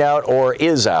of being out or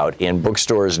is out in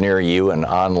bookstores near you and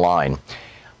online.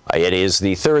 It is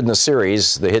the third in the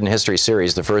series, the Hidden History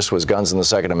series. The first was Guns and the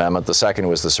Second Amendment. The second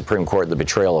was the Supreme Court, The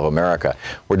Betrayal of America.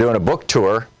 We're doing a book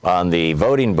tour on the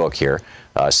voting book here.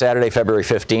 Saturday, February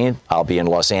 15th, I'll be in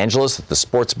Los Angeles at the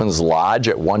Sportsman's Lodge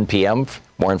at 1 p.m.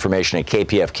 More information at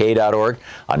kpfk.org.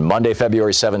 On Monday,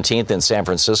 February 17th in San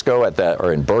Francisco,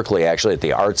 or in Berkeley, actually, at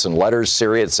the Arts and Letters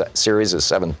series at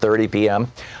 7:30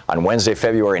 p.m. On Wednesday,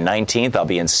 February 19th, I'll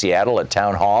be in Seattle at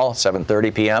Town Hall,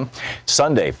 7:30 p.m.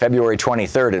 Sunday, February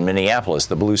 23rd in Minneapolis,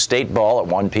 the Blue State Ball at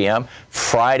 1 p.m.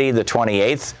 Friday, the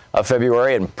 28th of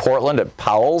February in Portland at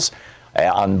Powell's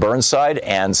on Burnside,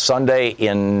 and Sunday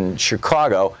in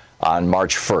Chicago on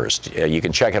March 1st. You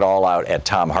can check it all out at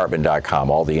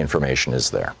thomhartmann.com. All the information is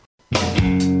there.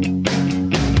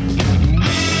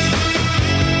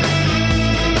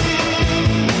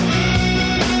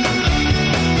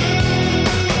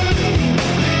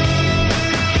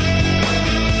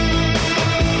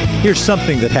 Here's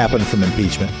something that happened from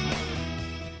impeachment.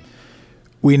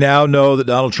 We now know that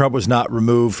Donald Trump was not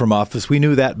removed from office. We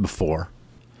knew that before.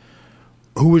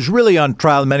 Who was really on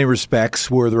trial in many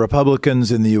respects were the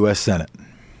Republicans in the U.S. Senate,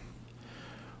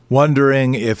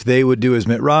 wondering if they would do as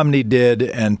Mitt Romney did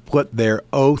and put their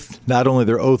oath, not only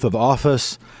their oath of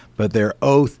office, but their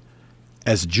oath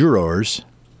as jurors,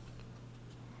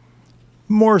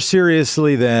 more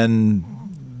seriously than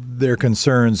their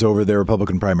concerns over their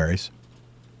Republican primaries.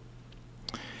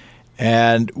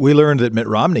 And we learned that Mitt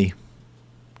Romney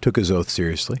took his oath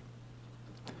seriously.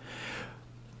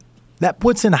 That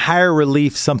puts in higher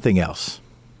relief something else.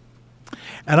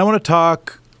 And I want to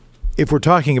talk, if we're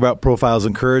talking about profiles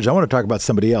and courage, I want to talk about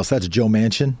somebody else. That's Joe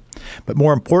Manchin. But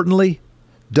more importantly,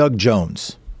 Doug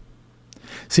Jones.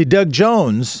 See, Doug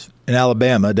Jones in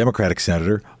Alabama, a Democratic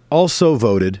senator, also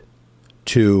voted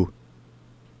to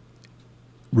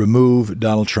remove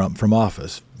Donald Trump from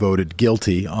office, voted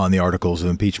guilty on the articles of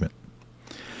impeachment.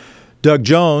 Doug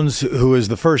Jones, who is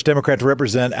the first Democrat to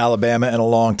represent Alabama in a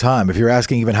long time. If you're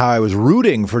asking even how I was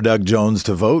rooting for Doug Jones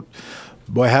to vote,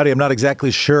 boy, howdy, I'm not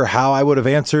exactly sure how I would have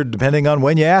answered depending on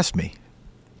when you asked me.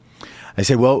 I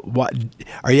said, well, what,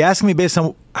 are you asking me based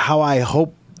on how I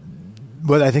hope,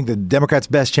 what I think the Democrats'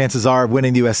 best chances are of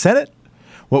winning the U.S. Senate?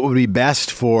 What would be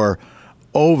best for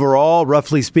overall,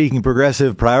 roughly speaking,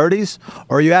 progressive priorities?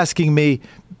 Or are you asking me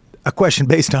a question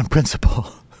based on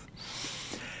principle?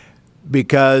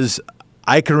 Because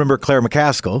I can remember Claire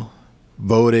McCaskill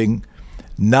voting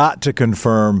not to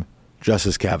confirm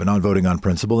Justice Kavanaugh, voting on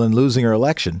principle, and losing her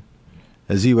election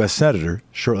as U.S. Senator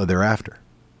shortly thereafter.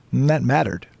 And that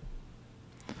mattered.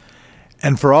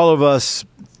 And for all of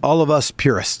us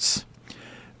purists,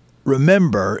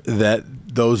 remember that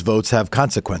those votes have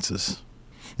consequences.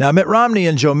 Now, Mitt Romney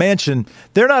and Joe Manchin,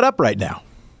 they're not up right now.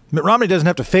 Mitt Romney doesn't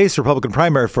have to face the Republican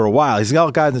primary for a while. He's got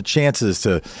all kinds of chances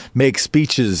to make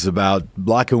speeches about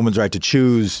blocking women's right to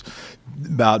choose,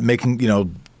 about making,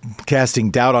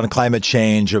 casting doubt on climate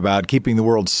change, about keeping the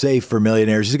world safe for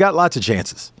millionaires. He's got lots of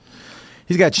chances.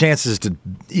 He's got chances to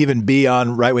even be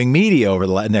on right-wing media over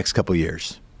the next couple of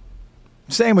years.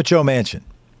 Same with Joe Manchin.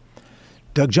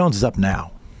 Doug Jones is up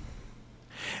now.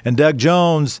 And Doug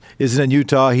Jones isn't in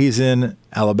Utah. He's in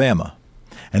Alabama.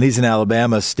 And he's in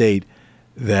Alabama state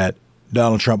that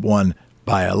Donald Trump won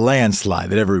by a landslide,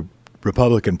 that every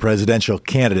Republican presidential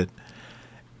candidate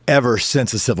ever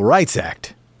since the Civil Rights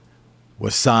Act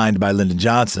was signed by Lyndon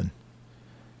Johnson.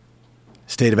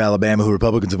 State of Alabama, who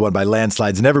Republicans have won by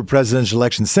landslides in every presidential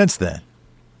election since then.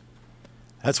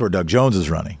 That's where Doug Jones is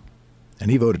running, and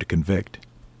he voted to convict.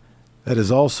 That is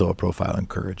also a profile in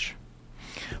courage.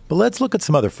 But let's look at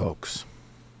some other folks.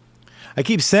 I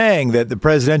keep saying that the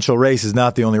presidential race is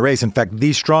not the only race. In fact,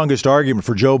 the strongest argument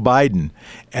for Joe Biden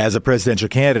as a presidential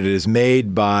candidate is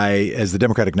made by, as the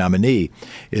Democratic nominee,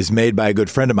 is made by a good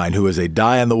friend of mine who is a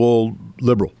die-on-the-wool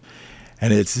liberal.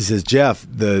 And it says, Jeff,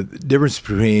 the difference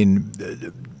between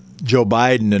Joe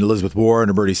Biden and Elizabeth Warren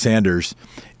or Bernie Sanders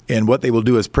and what they will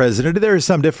do as president, there is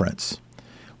some difference.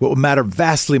 What will matter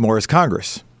vastly more is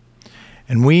Congress.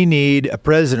 And we need a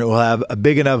president who will have a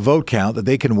big enough vote count that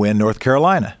they can win North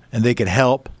Carolina and they can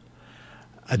help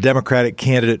a Democratic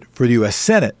candidate for the U.S.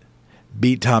 Senate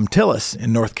beat Thom Tillis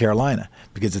in North Carolina,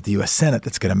 because it's the U.S. Senate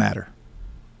that's going to matter.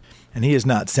 And he is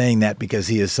not saying that because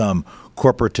he is some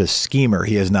corporatist schemer.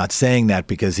 He is not saying that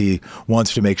because he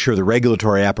wants to make sure the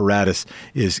regulatory apparatus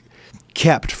is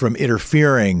kept from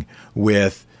interfering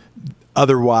with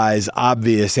otherwise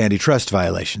obvious antitrust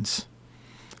violations.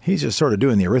 He's just sort of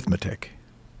doing the arithmetic.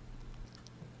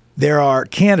 There are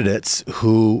candidates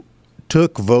who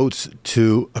took votes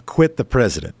to acquit the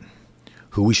president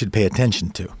who we should pay attention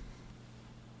to.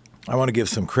 I want to give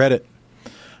some credit.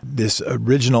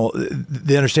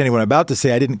 The understanding what I'm about to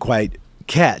say, I didn't quite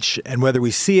catch. And whether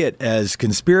we see it as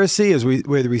conspiracy,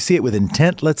 whether we see it with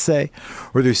intent, let's say,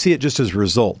 or whether we see it just as a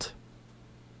result.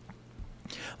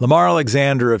 Lamar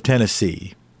Alexander of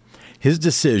Tennessee, his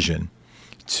decision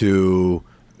to,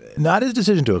 not his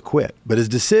decision to acquit, but his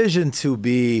decision to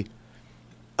be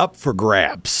up for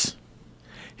grabs,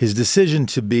 his decision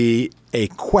to be a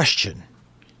question,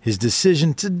 his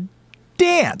decision to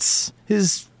dance,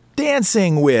 his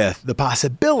dancing with the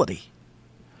possibility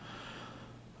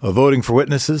of voting for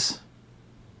witnesses,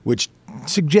 which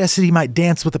suggested he might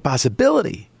dance with the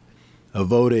possibility of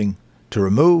voting to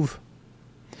remove,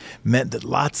 meant that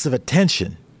lots of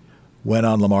attention went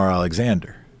on Lamar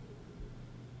Alexander.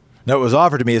 Now, it was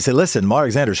offered to me to say, listen, Lamar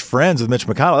Alexander's friends with Mitch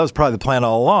McConnell. That was probably the plan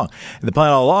all along. And the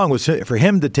plan all along was for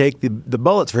him to take the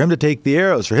bullets, for him to take the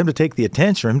arrows, for him to take the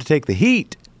attention, for him to take the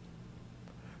heat,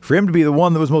 for him to be the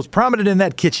one that was most prominent in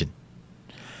that kitchen,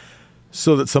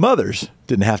 so that some others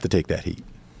didn't have to take that heat.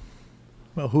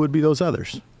 Well, who would be those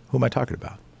others? Who am I talking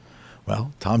about?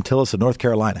 Well, Thom Tillis of North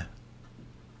Carolina,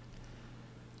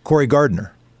 Cory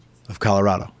Gardner of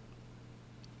Colorado,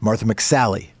 Martha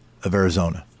McSally of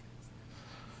Arizona.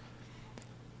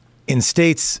 In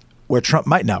states where Trump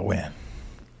might not win,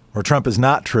 where Trump is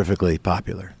not terrifically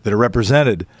popular, that are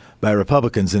represented by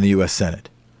Republicans in the U.S. Senate,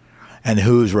 and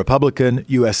whose Republican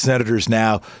U.S. senators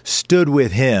now stood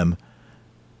with him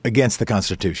against the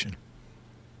Constitution.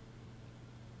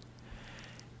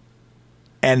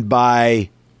 And by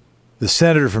the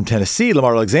senator from Tennessee,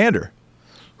 Lamar Alexander,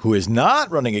 who is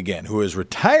not running again, who is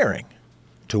retiring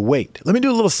to wait. Let me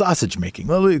do a little sausage making,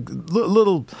 a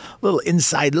little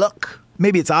inside look.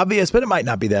 Maybe it's obvious, but it might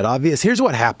not be that obvious. Here's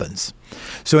what happens.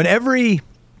 So in every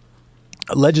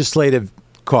legislative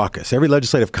caucus, every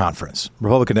legislative conference,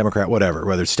 Republican, Democrat, whatever,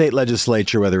 whether it's state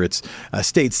legislature, whether it's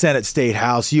state Senate, state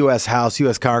House, U.S.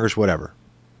 Congress, whatever,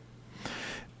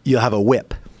 you'll have a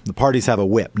whip. The parties have a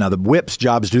whip. Now, the whip's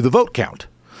job is to do the vote count.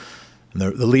 And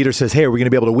the leader says, hey, are we going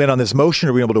to be able to win on this motion?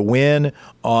 Are we able to win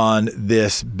on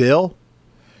this bill?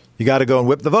 You got to go and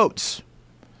whip the votes.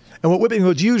 And what whipping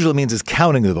votes usually means is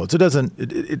counting the votes. It's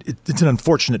an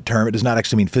unfortunate term. It does not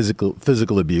actually mean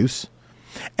physical abuse.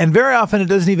 And very often it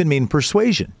doesn't even mean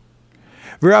persuasion.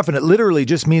 Very often it literally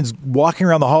just means walking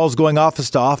around the halls, going office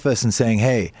to office and saying,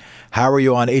 hey, how are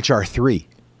you on H.R. 3?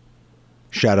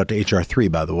 Shout out to H.R. 3,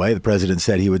 by the way. The president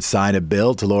said he would sign a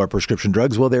bill to lower prescription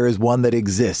drugs. Well, there is one that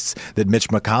exists that Mitch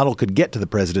McConnell could get to the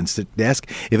president's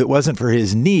desk if it wasn't for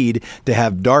his need to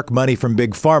have dark money from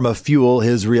Big Pharma fuel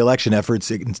his reelection efforts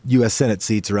in U.S. Senate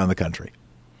seats around the country.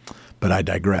 But I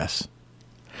digress.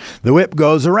 The whip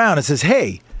goes around and says,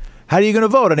 hey, how are you going to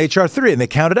vote on H.R. 3? And they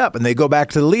count it up and they go back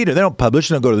to the leader. They don't publish,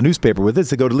 they don't go to the newspaper with it.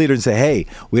 They go to the leader and say, hey,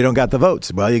 we don't got the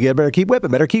votes. Well, you better keep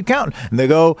whipping, better keep counting. And they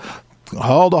go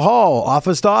hall to hall,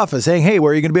 office to office, saying, hey,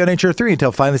 where are you going to be on H.R. 3?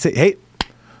 Until finally they say, hey,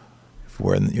 if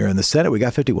you're in the Senate, we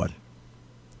got 51.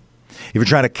 If you're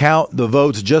trying to count the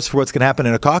votes just for what's going to happen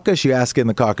in a caucus, you ask in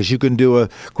the caucus. You can do a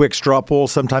quick straw poll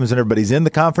sometimes when everybody's in the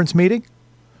conference meeting.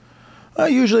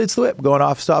 Usually it's the whip going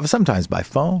office to office, sometimes by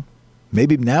phone,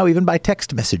 maybe now even by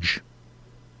text message.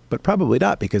 But probably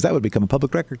not, because that would become a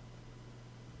public record.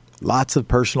 Lots of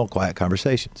personal, quiet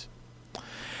conversations.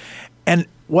 And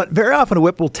what very often a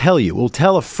whip will tell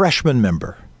a freshman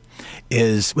member,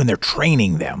 is when they're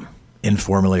training them,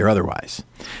 informally or otherwise,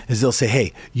 is they'll say,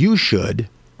 hey, you should,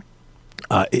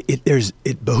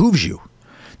 it behooves you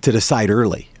to decide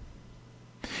early.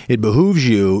 It behooves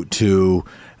you to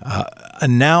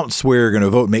announce where you're going to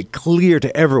vote, make clear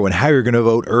to everyone how you're going to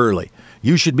vote early.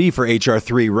 You should be for H.R.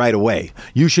 3 right away.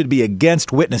 You should be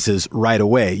against witnesses right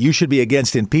away. You should be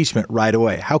against impeachment right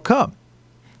away. How come?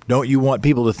 Don't you want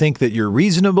people to think that you're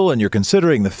reasonable and you're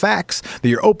considering the facts, that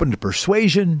you're open to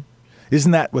persuasion?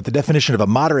 Isn't that what the definition of a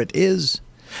moderate is?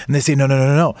 And they say,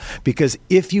 no. Because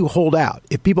if you hold out,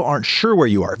 if people aren't sure where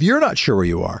you are, if you're not sure where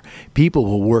you are, people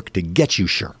will work to get you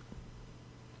sure.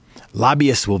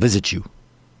 Lobbyists will visit you.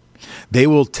 They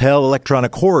will tell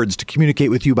electronic hordes to communicate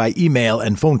with you by email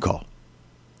and phone call.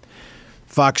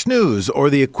 Fox News or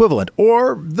the equivalent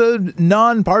or the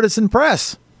nonpartisan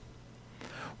press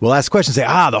will ask questions, say,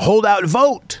 the holdout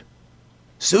vote.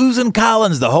 Susan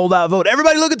Collins, the holdout vote.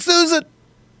 Everybody look at Susan.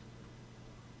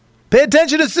 Pay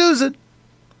attention to Susan.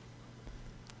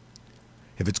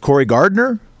 If it's Cory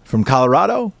Gardner from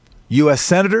Colorado, U.S.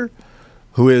 Senator,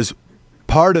 who is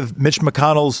part of Mitch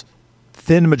McConnell's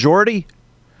thin majority,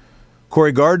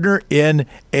 Cory Gardner in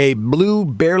a blue,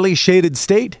 barely shaded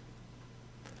state,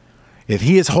 if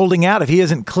he is holding out, if he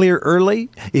isn't clear early,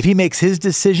 if he makes his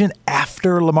decision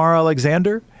after Lamar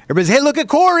Alexander, everybody says, hey, look at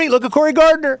Cory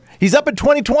Gardner. He's up in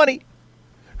 2020.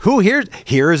 Here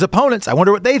are his opponents. I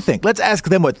wonder what they think. Let's ask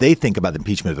them what they think about the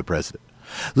impeachment of the president.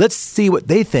 Let's see what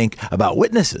they think about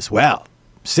witnesses. Well,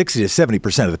 60 to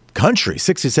 70% of the country,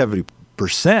 60 to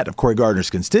 70% of Cory Gardner's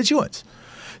constituents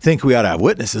think we ought to have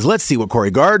witnesses. Let's see what Cory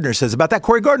Gardner says about that.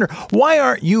 Cory Gardner, why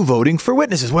aren't you voting for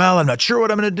witnesses? Well, I'm not sure what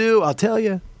I'm going to do. I'll tell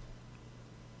you.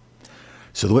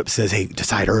 So the whip says, hey,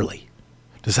 decide early.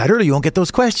 Decide early. You won't get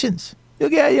those questions. You'll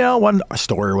get, one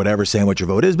story or whatever saying what your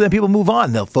vote is, but then people move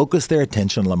on. They'll focus their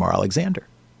attention on Lamar Alexander.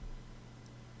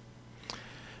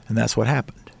 And that's what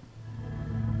happened.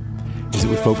 Is that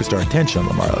we focused our attention on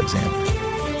Lamar Alexander.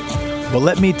 Well,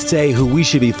 let me say who we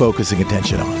should be focusing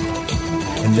attention on.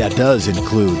 And that does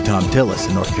include Thom Tillis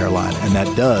in North Carolina. And that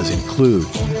does include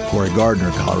Cory Gardner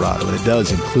of Colorado. And it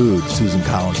does include Susan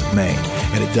Collins of Maine.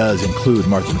 And it does include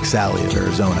Martha McSally of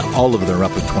Arizona. All of them are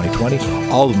up in 2020.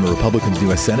 All of them are Republicans in the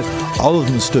U.S. Senate. All of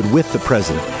them stood with the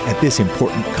president at this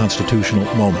important constitutional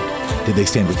moment. Did they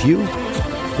stand with you?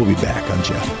 We'll be back on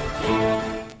Jeff.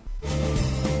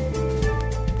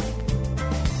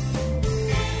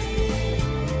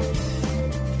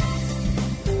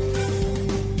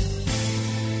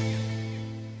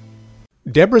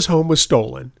 Deborah's home was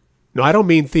stolen. No, I don't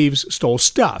mean thieves stole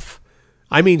stuff.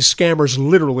 I mean scammers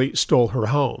literally stole her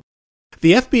home.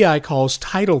 The FBI calls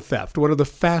title theft one of the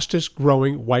fastest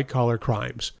growing white-collar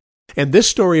crimes. And this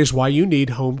story is why you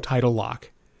need Home Title Lock.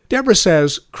 Deborah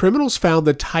says criminals found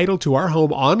the title to our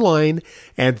home online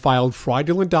and filed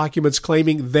fraudulent documents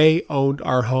claiming they owned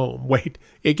our home. Wait,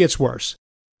 it gets worse.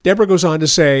 Deborah goes on to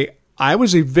say, I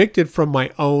was evicted from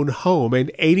my own home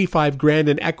and $85,000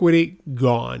 in equity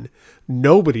gone.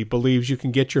 Nobody believes you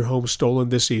can get your home stolen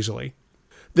this easily.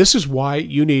 This is why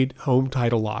you need Home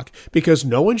Title Lock, because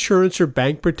no insurance or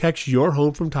bank protects your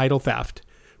home from title theft.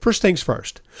 First things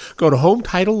first, go to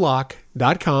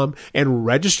HomeTitleLock.com and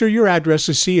register your address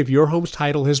to see if your home's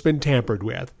title has been tampered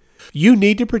with. You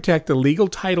need to protect the legal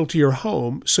title to your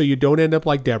home so you don't end up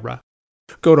like Deborah.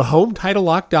 Go to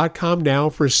HomeTitleLock.com now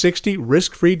for 60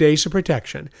 risk-free days of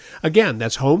protection. Again,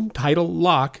 that's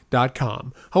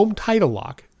HomeTitleLock.com.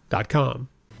 HomeTitleLock.com.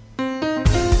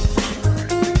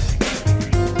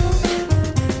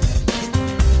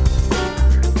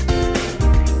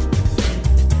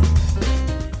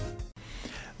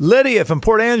 Lydia from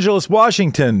Port Angeles,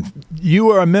 Washington.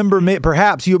 You are a member,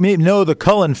 perhaps you may know the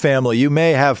Cullen family. You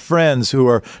may have friends who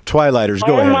are Twilighters.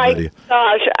 Go ahead, Lydia. Oh,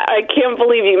 my gosh. I can't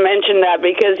believe you mentioned that,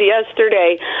 because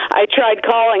yesterday I tried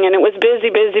calling, and it was busy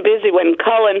when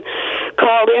Cullen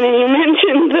called in, and you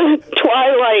mentioned the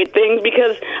Twilight thing,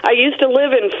 because I used to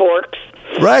live in Forks.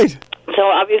 Right. So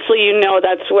obviously,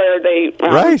 that's where they,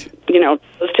 right.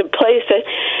 Was to place it.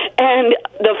 And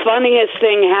the funniest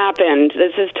thing happened.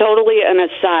 This is totally an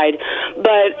aside,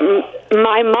 but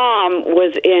my mom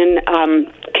was in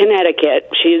Connecticut.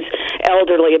 She's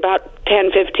elderly, about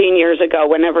 10, 15 years ago,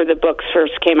 whenever the books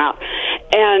first came out.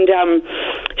 And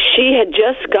she had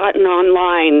just gotten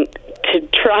online to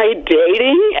try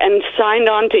dating and signed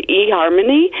on to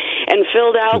eHarmony and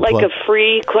filled out like a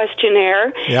free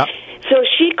questionnaire. Yeah. So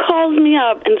she calls me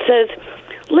up and says,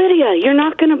 Lydia, you're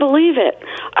not going to believe it.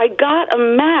 I got a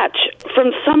match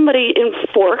from somebody in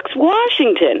Forks,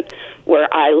 Washington,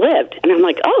 where I lived. And I'm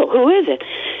like, oh, who is it?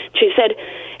 She said,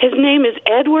 his name is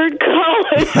Edward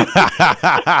Cullen.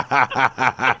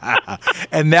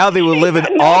 And now they will live in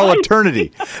all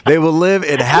eternity. They will live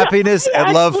in happiness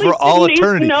and love for all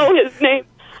eternity. Know his name.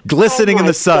 Glistening in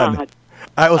the sun. God.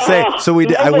 I will say, so we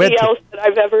did. Nobody else that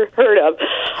I've ever heard of.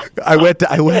 I went to.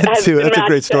 That's a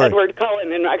great story. Edward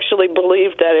Cullen, and actually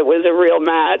believed that it was a real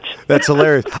match. That's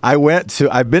hilarious.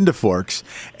 I've been to Forks,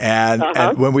 and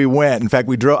when we went, in fact,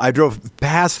 I drove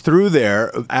past through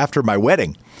there after my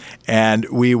wedding, and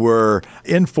we were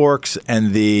in Forks,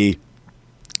 and the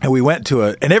And we went to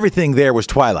and everything there was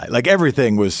Twilight. Like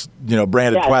everything was,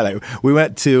 branded Twilight. We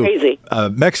went to a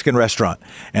Mexican restaurant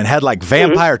and had like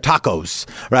vampire tacos,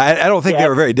 right? I don't think they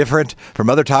were very different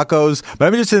from other tacos, but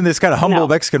I'm just in this kind of humble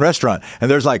Mexican restaurant and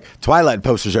there's like Twilight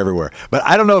posters everywhere. But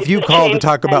I don't know if you called to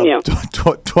talk about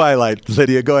Twilight,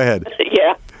 Lydia. Go ahead.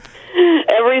 Yeah.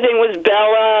 Everything was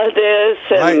Bella this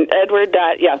and Edward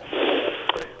that. Yeah.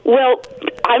 Well,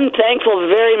 I'm thankful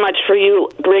very much for you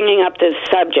bringing up this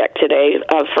subject today.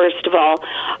 First of all,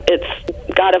 it's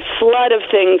got a flood of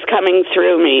things coming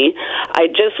through me. I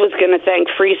just was going to thank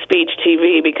Free Speech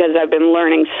TV because I've been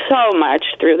learning so much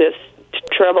through this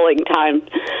troubling time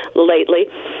lately,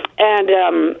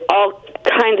 and all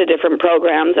kinds of different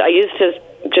programs. I used to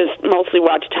just mostly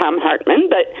watch Thom Hartmann,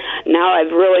 but now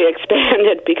I've really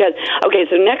expanded because,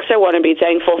 so next I want to be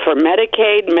thankful for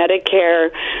Medicaid,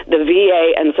 Medicare, the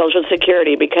VA, and Social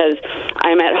Security because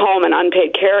I'm at home an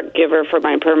unpaid caregiver for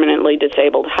my permanently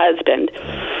disabled husband.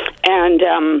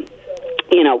 And,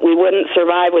 we wouldn't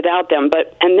survive without them.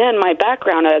 And then my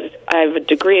background, I have a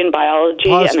degree in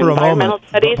biology and environmental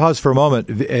studies. Pause for a moment,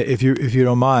 if you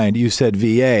don't mind. You said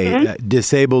VA,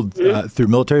 disabled through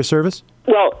military service?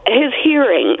 Well, his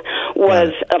hearing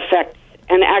was affected,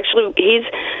 and actually he's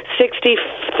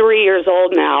 63 years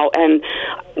old now and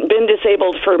been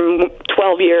disabled for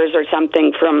 12 years or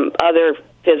something from other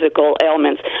physical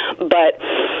ailments, but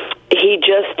he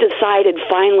just decided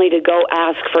finally to go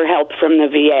ask for help from the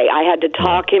VA. I had to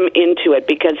talk him into it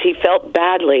because he felt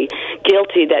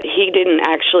guilty that he didn't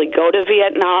actually go to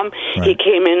Vietnam. Right. He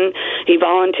came in, he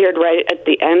volunteered right at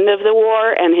the end of the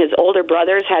war, and his older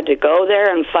brothers had to go there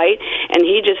and fight, and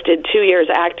he just did 2 years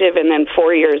active and then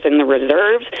 4 years in the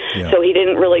reserves. Yeah. So he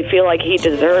didn't really feel like he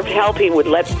deserved help. He would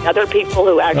let other people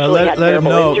who actually had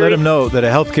terrible injuries. Let him know that a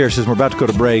healthcare system, we're about to go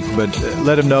to break, but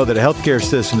let him know that a healthcare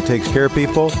system that takes care of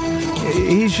people,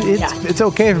 it's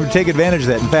okay for him to take advantage of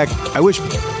that. In fact, I wish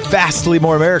vastly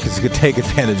more Americans could take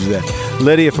advantage of that.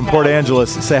 Lydia from Port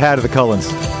Angeles, say hi to the Cullens.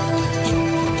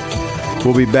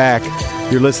 We'll be back.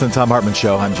 You're listening to the Thom Hartmann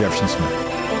Show. I'm Jefferson Smith.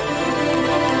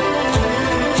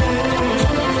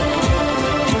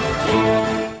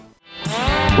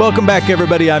 Welcome back,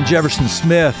 everybody. I'm Jefferson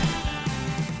Smith.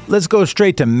 Let's go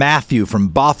straight to Matthew from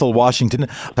Bothell, Washington.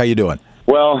 How you doing?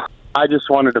 Well, I just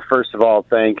wanted to first of all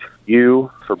thank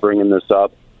you for bringing this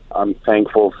up. I'm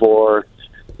thankful for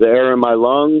the air in my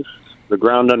lungs, the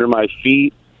ground under my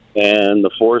feet, and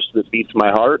the force that beats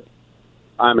my heart.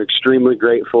 I'm extremely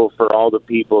grateful for all the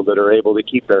people that are able to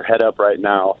keep their head up right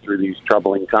now through these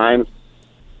troubling times.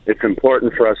 It's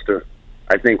important for us to,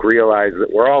 I think, realize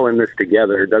that we're all in this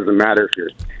together. It doesn't matter if you're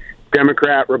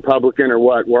Democrat, Republican, or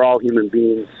what. We're all human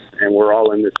beings, and we're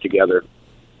all in this together.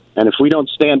 And if we don't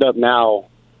stand up now,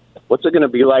 what's it going to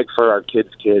be like for our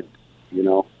kids' kids?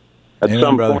 At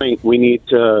some point, we need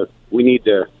to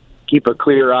keep a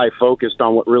clear eye focused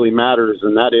on what really matters,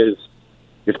 and that is,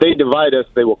 if they divide us,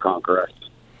 they will conquer us.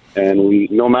 And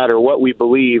no matter what we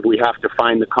believe, we have to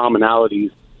find the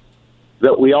commonalities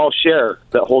that we all share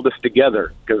that hold us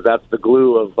together, because that's the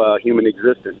glue of human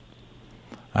existence.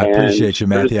 I appreciate you,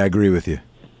 Matthew. I agree with you.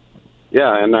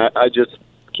 Yeah, and I just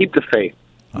keep the faith.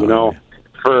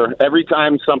 For every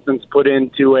time something's put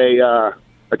into a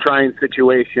trying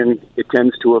situation, it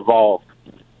tends to evolve.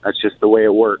 That's just the way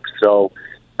it works. So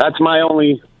that's my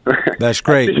only. That's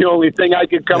great. That's the only thing I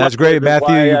could come up with. That's great,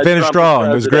 Matthew. You finished strong.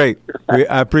 It was great.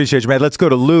 I appreciate you, man. Let's go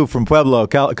to Lou from Pueblo,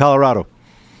 Colorado.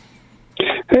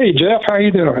 Hey, Jeff. How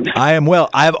you doing? I am well.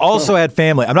 I've also had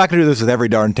family. I'm not going to do this with every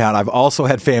darn town. I've also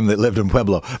had family that lived in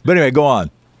Pueblo. But anyway, go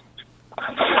on.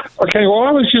 Okay. Well,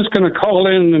 I was just going to call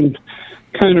in and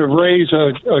kind of raise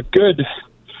a good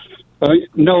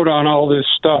note on all this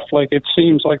stuff. Like, it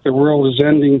seems like the world is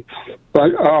ending.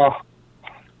 But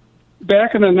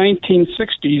back in the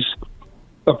 1960s,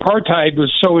 apartheid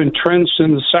was so entrenched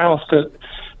in the South that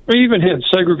we even had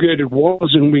segregated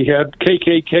walls, and we had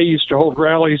KKK used to hold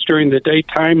rallies during the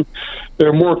daytime.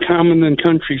 They're more common than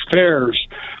country fairs.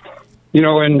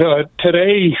 And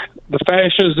today the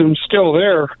fascism's still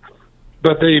there,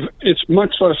 but it's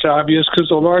much less obvious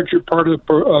because a larger part of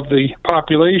the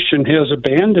population has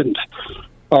abandoned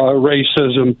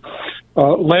racism.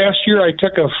 Last year, I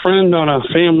took a friend on a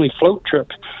family float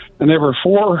trip, and there were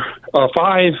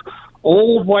 5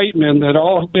 old white men that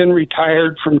all had been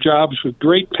retired from jobs with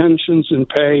great pensions and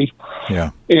pay. Yeah.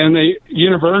 And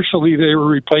universally they were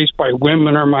replaced by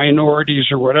women or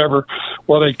minorities or whatever.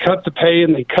 Well, they cut the pay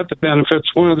and they cut the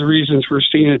benefits. One of the reasons we're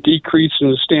seeing a decrease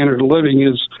in the standard of living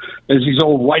is, as these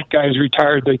old white guys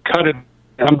retired, they cut it.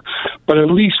 But at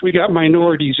least we got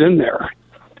minorities in there,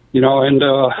 and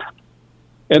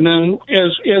And then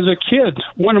as a kid,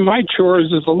 one of my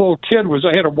chores as a little kid was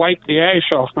I had to wipe the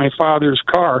ash off my father's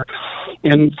car.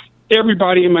 And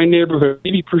everybody in my neighborhood,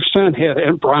 80%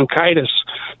 had bronchitis.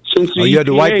 Since the you had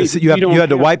to wipe EPA, you had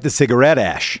to wipe the cigarette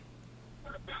ash.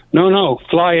 No,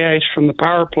 fly ash from the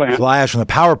power plant. Fly ash from the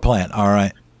power plant. All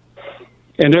right.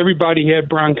 And everybody had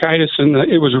bronchitis, and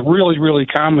it was really, really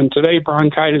common. Today,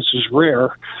 bronchitis is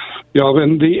rare,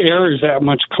 and the air is that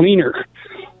much cleaner.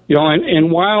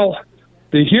 And while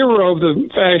the hero of the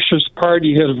fascist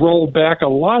party has rolled back a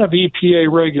lot of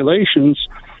EPA regulations,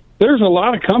 there's a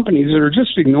lot of companies that are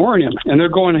just ignoring him, and they're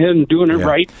going ahead and doing it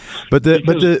right. But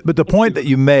the point that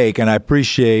you make, and I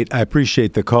appreciate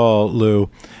the call, Lou.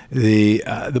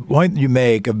 The point you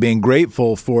make of being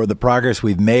grateful for the progress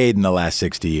we've made in the last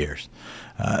 60 years.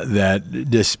 That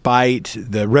despite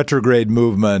the retrograde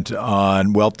movement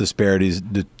on wealth disparities,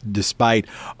 despite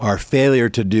our failure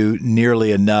to do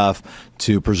nearly enough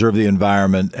to preserve the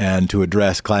environment and to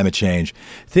address climate change,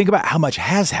 think about how much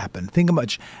has happened. Think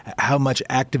about how much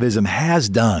activism has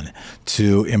done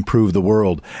to improve the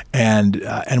world. And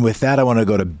with that, I want to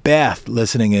go to Beth,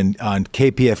 listening in on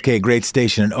KPFK, great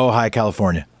station in Ojai,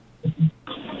 California.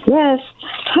 Yes.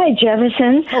 Hi,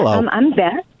 Jefferson. Hello. I'm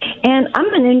Beth, and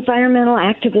I'm an environmental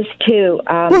activist, too.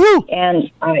 And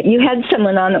you had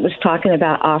someone on that was talking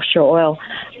about offshore oil.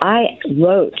 I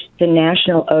wrote the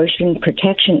National Ocean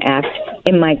Protection Act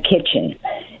in my kitchen.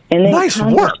 And then Nice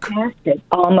Congress work. passed it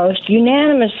almost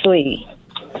unanimously.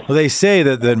 Well, they say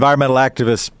that the environmental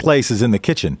activist's place is in the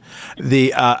kitchen.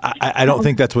 I don't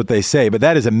think that's what they say, but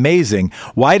that is amazing.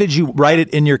 Why did you write it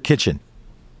in your kitchen?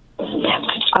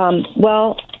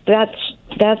 Well,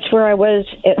 that's where I was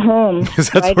at home.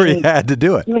 That's where you had to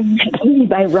do it.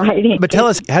 By writing. But tell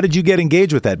us, how did you get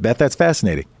engaged with that, Beth? That's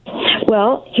fascinating.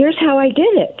 Well, here's how I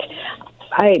did it.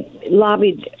 I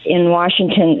lobbied in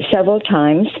Washington several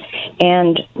times,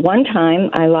 and one time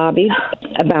I lobbied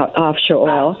about offshore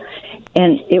oil,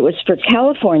 and it was for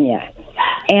California.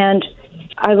 And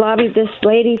I lobbied this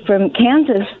lady from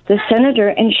Kansas, the senator,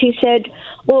 and she said,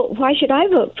 well, why should I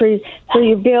vote for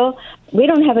your bill? We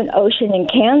don't have an ocean in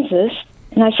Kansas.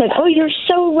 And I said, oh, you're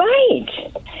so right.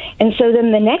 And so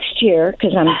then the next year,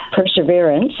 because I'm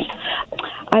perseverance,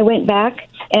 I went back,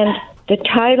 and the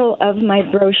title of my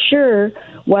brochure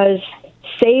was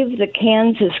Save the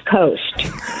Kansas Coast.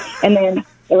 And then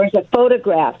there was a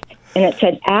photograph, and it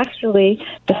said, actually,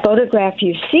 the photograph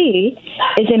you see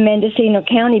is in Mendocino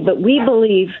County, but we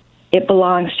believe it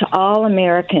belongs to all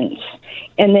Americans.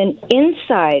 And then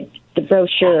inside the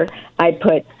brochure, I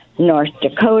put North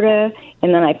Dakota,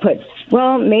 and then I put,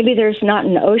 well, maybe there's not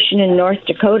an ocean in North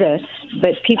Dakota,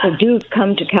 but people do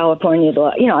come to California.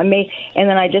 And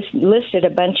then I just listed a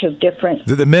bunch of different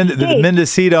The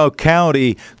Mendocino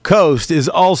County coast is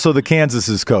also the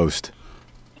Kansas's coast.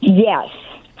 Yes.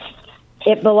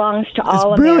 It belongs to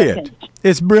all Americans.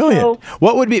 It's brilliant. So,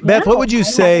 what would be, Beth, what would you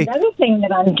say? Another thing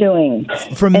that I'm doing.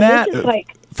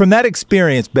 From that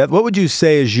experience, Beth, what would you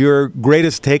say is your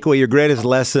greatest takeaway, your greatest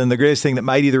lesson, the greatest thing that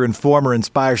might either inform or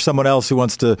inspire someone else who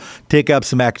wants to take up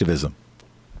some activism?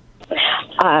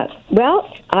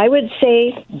 Well, I would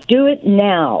say do it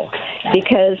now,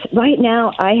 because right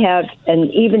now I have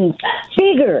an even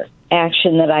bigger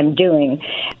action that I'm doing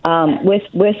with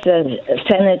the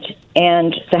Senate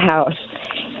and the House,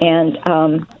 and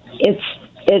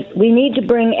we need to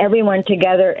bring everyone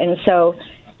together, and so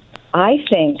I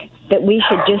think that we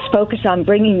should just focus on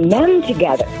bringing them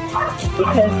together,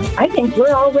 because I think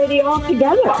we're already all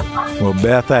together. Well,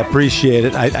 Beth, I appreciate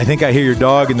it. I think I hear your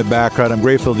dog in the background. I'm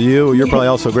grateful to you. You're probably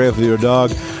also grateful to your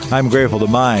dog. I'm grateful to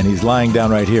mine. He's lying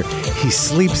down right here. He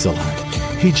sleeps a lot.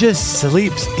 He just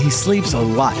sleeps. He sleeps a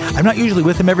lot. I'm not usually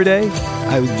with him every day.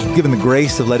 I've given the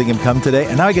grace of letting him come today,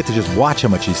 and now I get to just watch how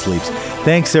much he sleeps.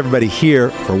 Thanks, everybody here,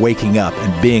 for waking up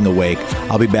and being awake.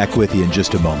 I'll be back with you in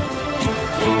just a moment.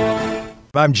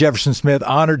 I'm Jefferson Smith,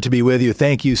 honored to be with you.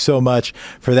 Thank you so much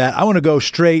for that. I want to go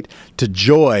straight to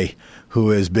Joy, who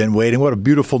has been waiting. What a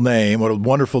beautiful name. What a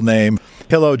wonderful name.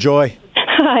 Hello, Joy.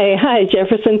 Hi,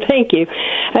 Jefferson. Thank you.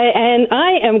 And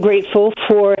I am grateful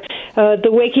for the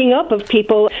waking up of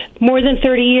people. More than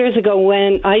 30 years ago,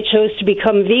 when I chose to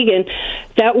become vegan,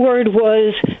 that word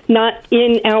was not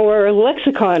in our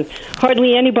lexicon.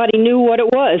 Hardly anybody knew what it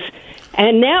was.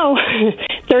 And now,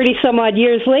 30 some odd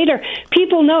years later,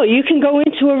 people know. You can go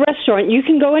into a restaurant. You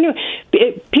can go anywhere.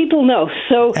 People know.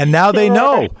 So and now they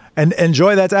know. And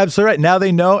Joy, that's absolutely right. Now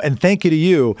they know, and thank you to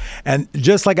you. And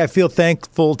just like I feel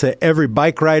thankful to every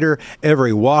bike rider,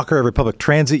 every walker, every public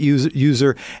transit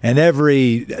user, and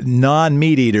every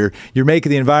non-meat eater, you're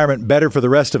making the environment better for the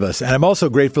rest of us. And I'm also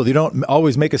grateful you don't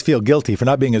always make us feel guilty for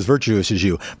not being as virtuous as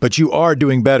you, but you are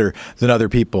doing better than other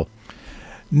people.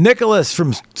 Nicholas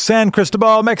from San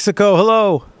Cristobal, Mexico.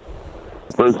 Hello.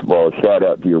 First of all, shout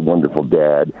out to your wonderful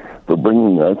dad for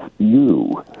bringing us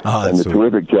you and the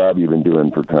terrific job you've been doing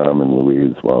for Tom and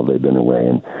Louise while they've been away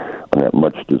and on that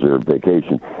much-deserved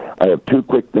vacation. I have two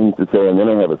quick things to say, and then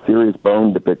I have a serious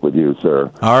bone to pick with you, sir.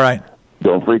 All right.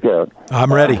 Don't freak out.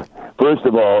 I'm ready. First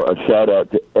of all, a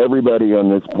shout-out to everybody on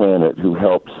this planet who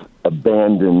helps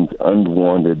abandoned,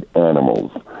 unwanted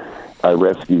animals. I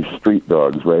rescue street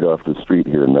dogs right off the street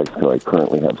here in Mexico. I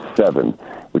currently have 7,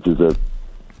 which is it's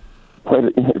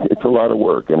a lot of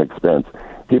work and expense.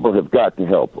 People have got to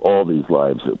help. All these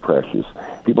lives are precious.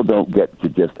 People don't get to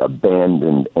just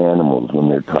abandon animals when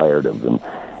they're tired of them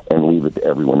and leave it to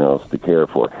everyone else to care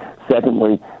for.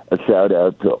 Secondly, a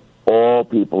shout-out to all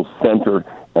people center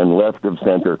and left of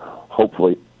center,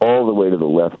 hopefully all the way to the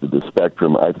left of the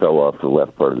spectrum. I fell off the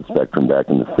left part of the spectrum back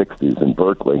in the 60s in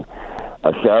Berkeley.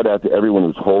 A shout-out to everyone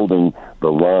who's holding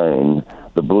the line,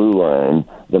 the blue line,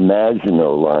 the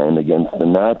Maginot line against the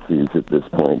Nazis at this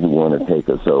point who want to take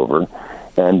us over.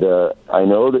 And I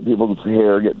know that people's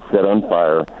hair gets set on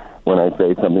fire when I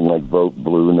say something like vote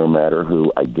blue no matter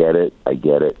who. I get it.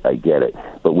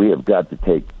 But we have got to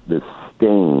take this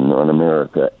stain on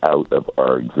America out of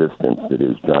our existence that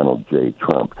is Donald J.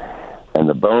 Trump. And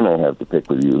the bone I have to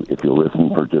pick with you, if you'll listen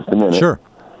for just a minute, sure,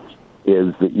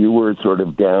 is that you were sort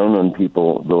of down on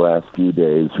people the last few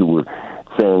days who were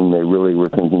saying they really were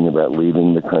thinking about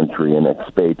leaving the country and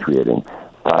expatriating.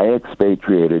 I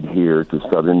expatriated here to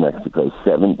southern Mexico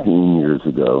 17 years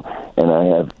ago, and I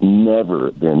have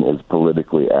never been as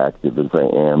politically active as I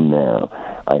am now.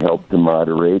 I help to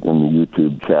moderate in the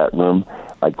YouTube chat room.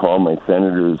 I call my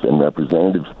senators and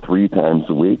representatives 3 times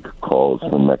a week. Calls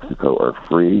from Mexico are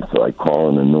free, so I call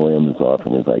and annoy them as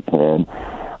often as I can.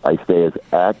 I stay as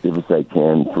active as I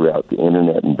can throughout the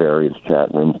internet and various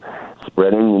chat rooms,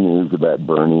 spreading the news about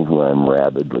Bernie, who I'm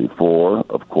rabidly for,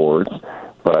 of course,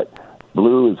 but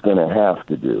blue is going to have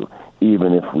to do,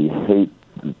 even if we hate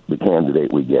the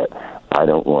candidate we get. I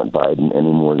don't want Biden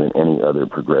any more than any other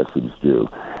progressives do.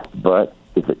 But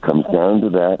if it comes down to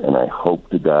that, and I hope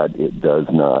to God it does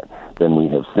not, then we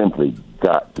have simply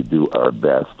got to do our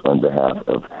best on behalf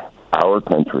of our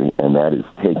country, and that is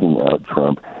taking out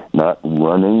Trump, not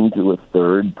running to a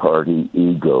third-party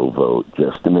ego vote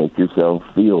just to make yourself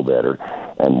feel better,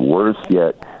 and worse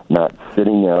yet, not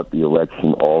sitting out the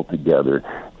election altogether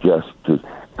just to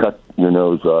cut your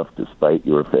nose off to spite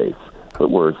your face,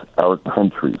 but worse, our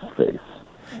country's face.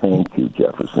 Thank you,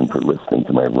 Jefferson, for listening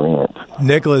to my rant.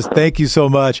 Nicholas, thank you so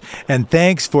much. And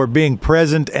thanks for being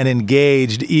present and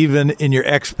engaged, even in your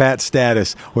expat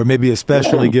status, or maybe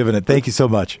especially given it. Thank you so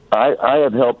much. I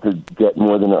have helped to get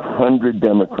more than 100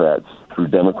 Democrats through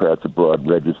Democrats Abroad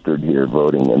registered here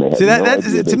voting. And they had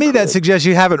to me, that suggests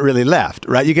you haven't really left,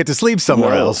 right? You get to sleep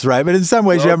somewhere else, right? But in some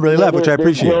ways, you haven't really left, which I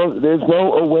appreciate. There's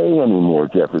no away anymore,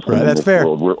 Jefferson. Right, that's fair.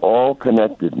 World. We're all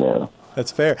connected now.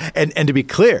 That's fair. And to be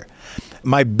clear,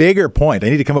 my bigger point, I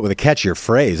need to come up with a catchier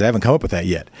phrase. I haven't come up with that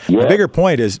yet. Yeah. My bigger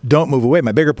point is don't move away.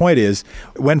 My bigger point is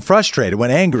when frustrated,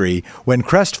 when angry, when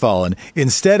crestfallen,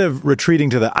 instead of retreating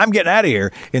to the I'm getting out of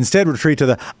here, instead retreat to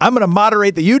the I'm going to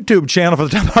moderate the YouTube channel for the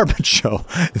Thom Hartmann Show.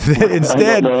 Instead,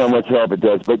 I don't know how much help it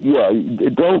does, but yeah,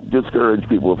 don't discourage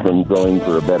people from going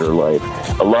for a better life.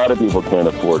 A lot of people can't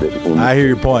afford it. I hear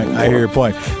your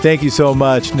point. Thank you so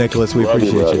much, Nicholas. We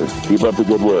appreciate you. Keep up the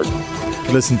good work.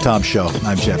 Listen to Tom's show.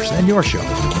 I'm Jefferson, and your show. I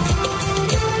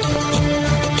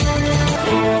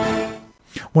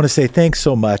want to say thanks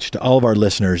so much to all of our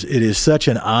listeners. It is such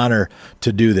an honor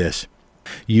to do this.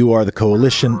 You are the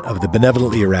coalition of the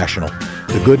benevolently irrational,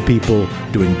 the good people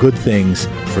doing good things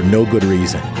for no good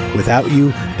reason. Without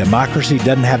you, democracy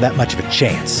doesn't have that much of a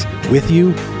chance. With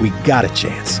you, we got a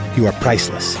chance. You are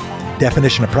priceless.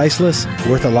 Definition of priceless,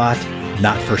 worth a lot,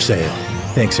 not for sale.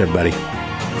 Thanks, everybody.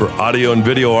 For audio and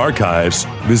video archives,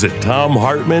 visit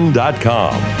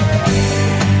ThomHartmann.com.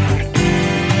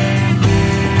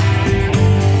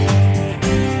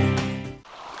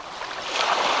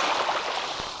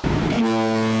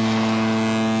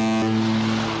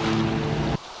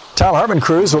 Thom Thom Hartmann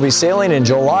cruise will be sailing in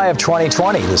July of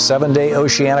 2020. The 7-day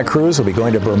Oceania cruise will be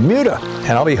going to Bermuda,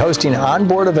 and I'll be hosting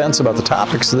onboard events about the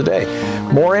topics of the day.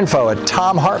 More info at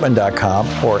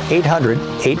thomhartmann.com or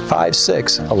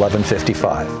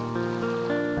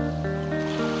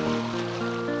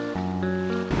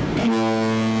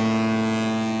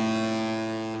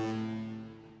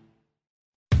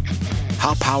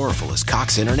How powerful is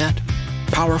Cox Internet?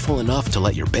 Powerful enough to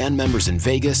let your band members in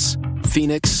Vegas,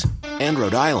 Phoenix, and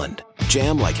Rhode Island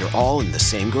jam like you're all in the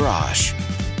same garage.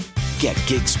 Get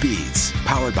gig speeds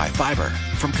powered by fiber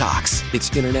from Cox.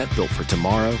 It's internet built for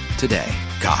tomorrow, today.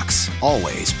 Cox,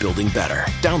 always building better.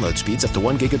 Download speeds up to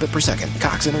 1 gigabit per second.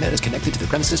 Cox Internet is connected to the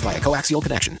premises via coaxial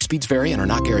connection. Speeds vary and are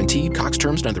not guaranteed. Cox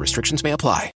terms and other restrictions may apply.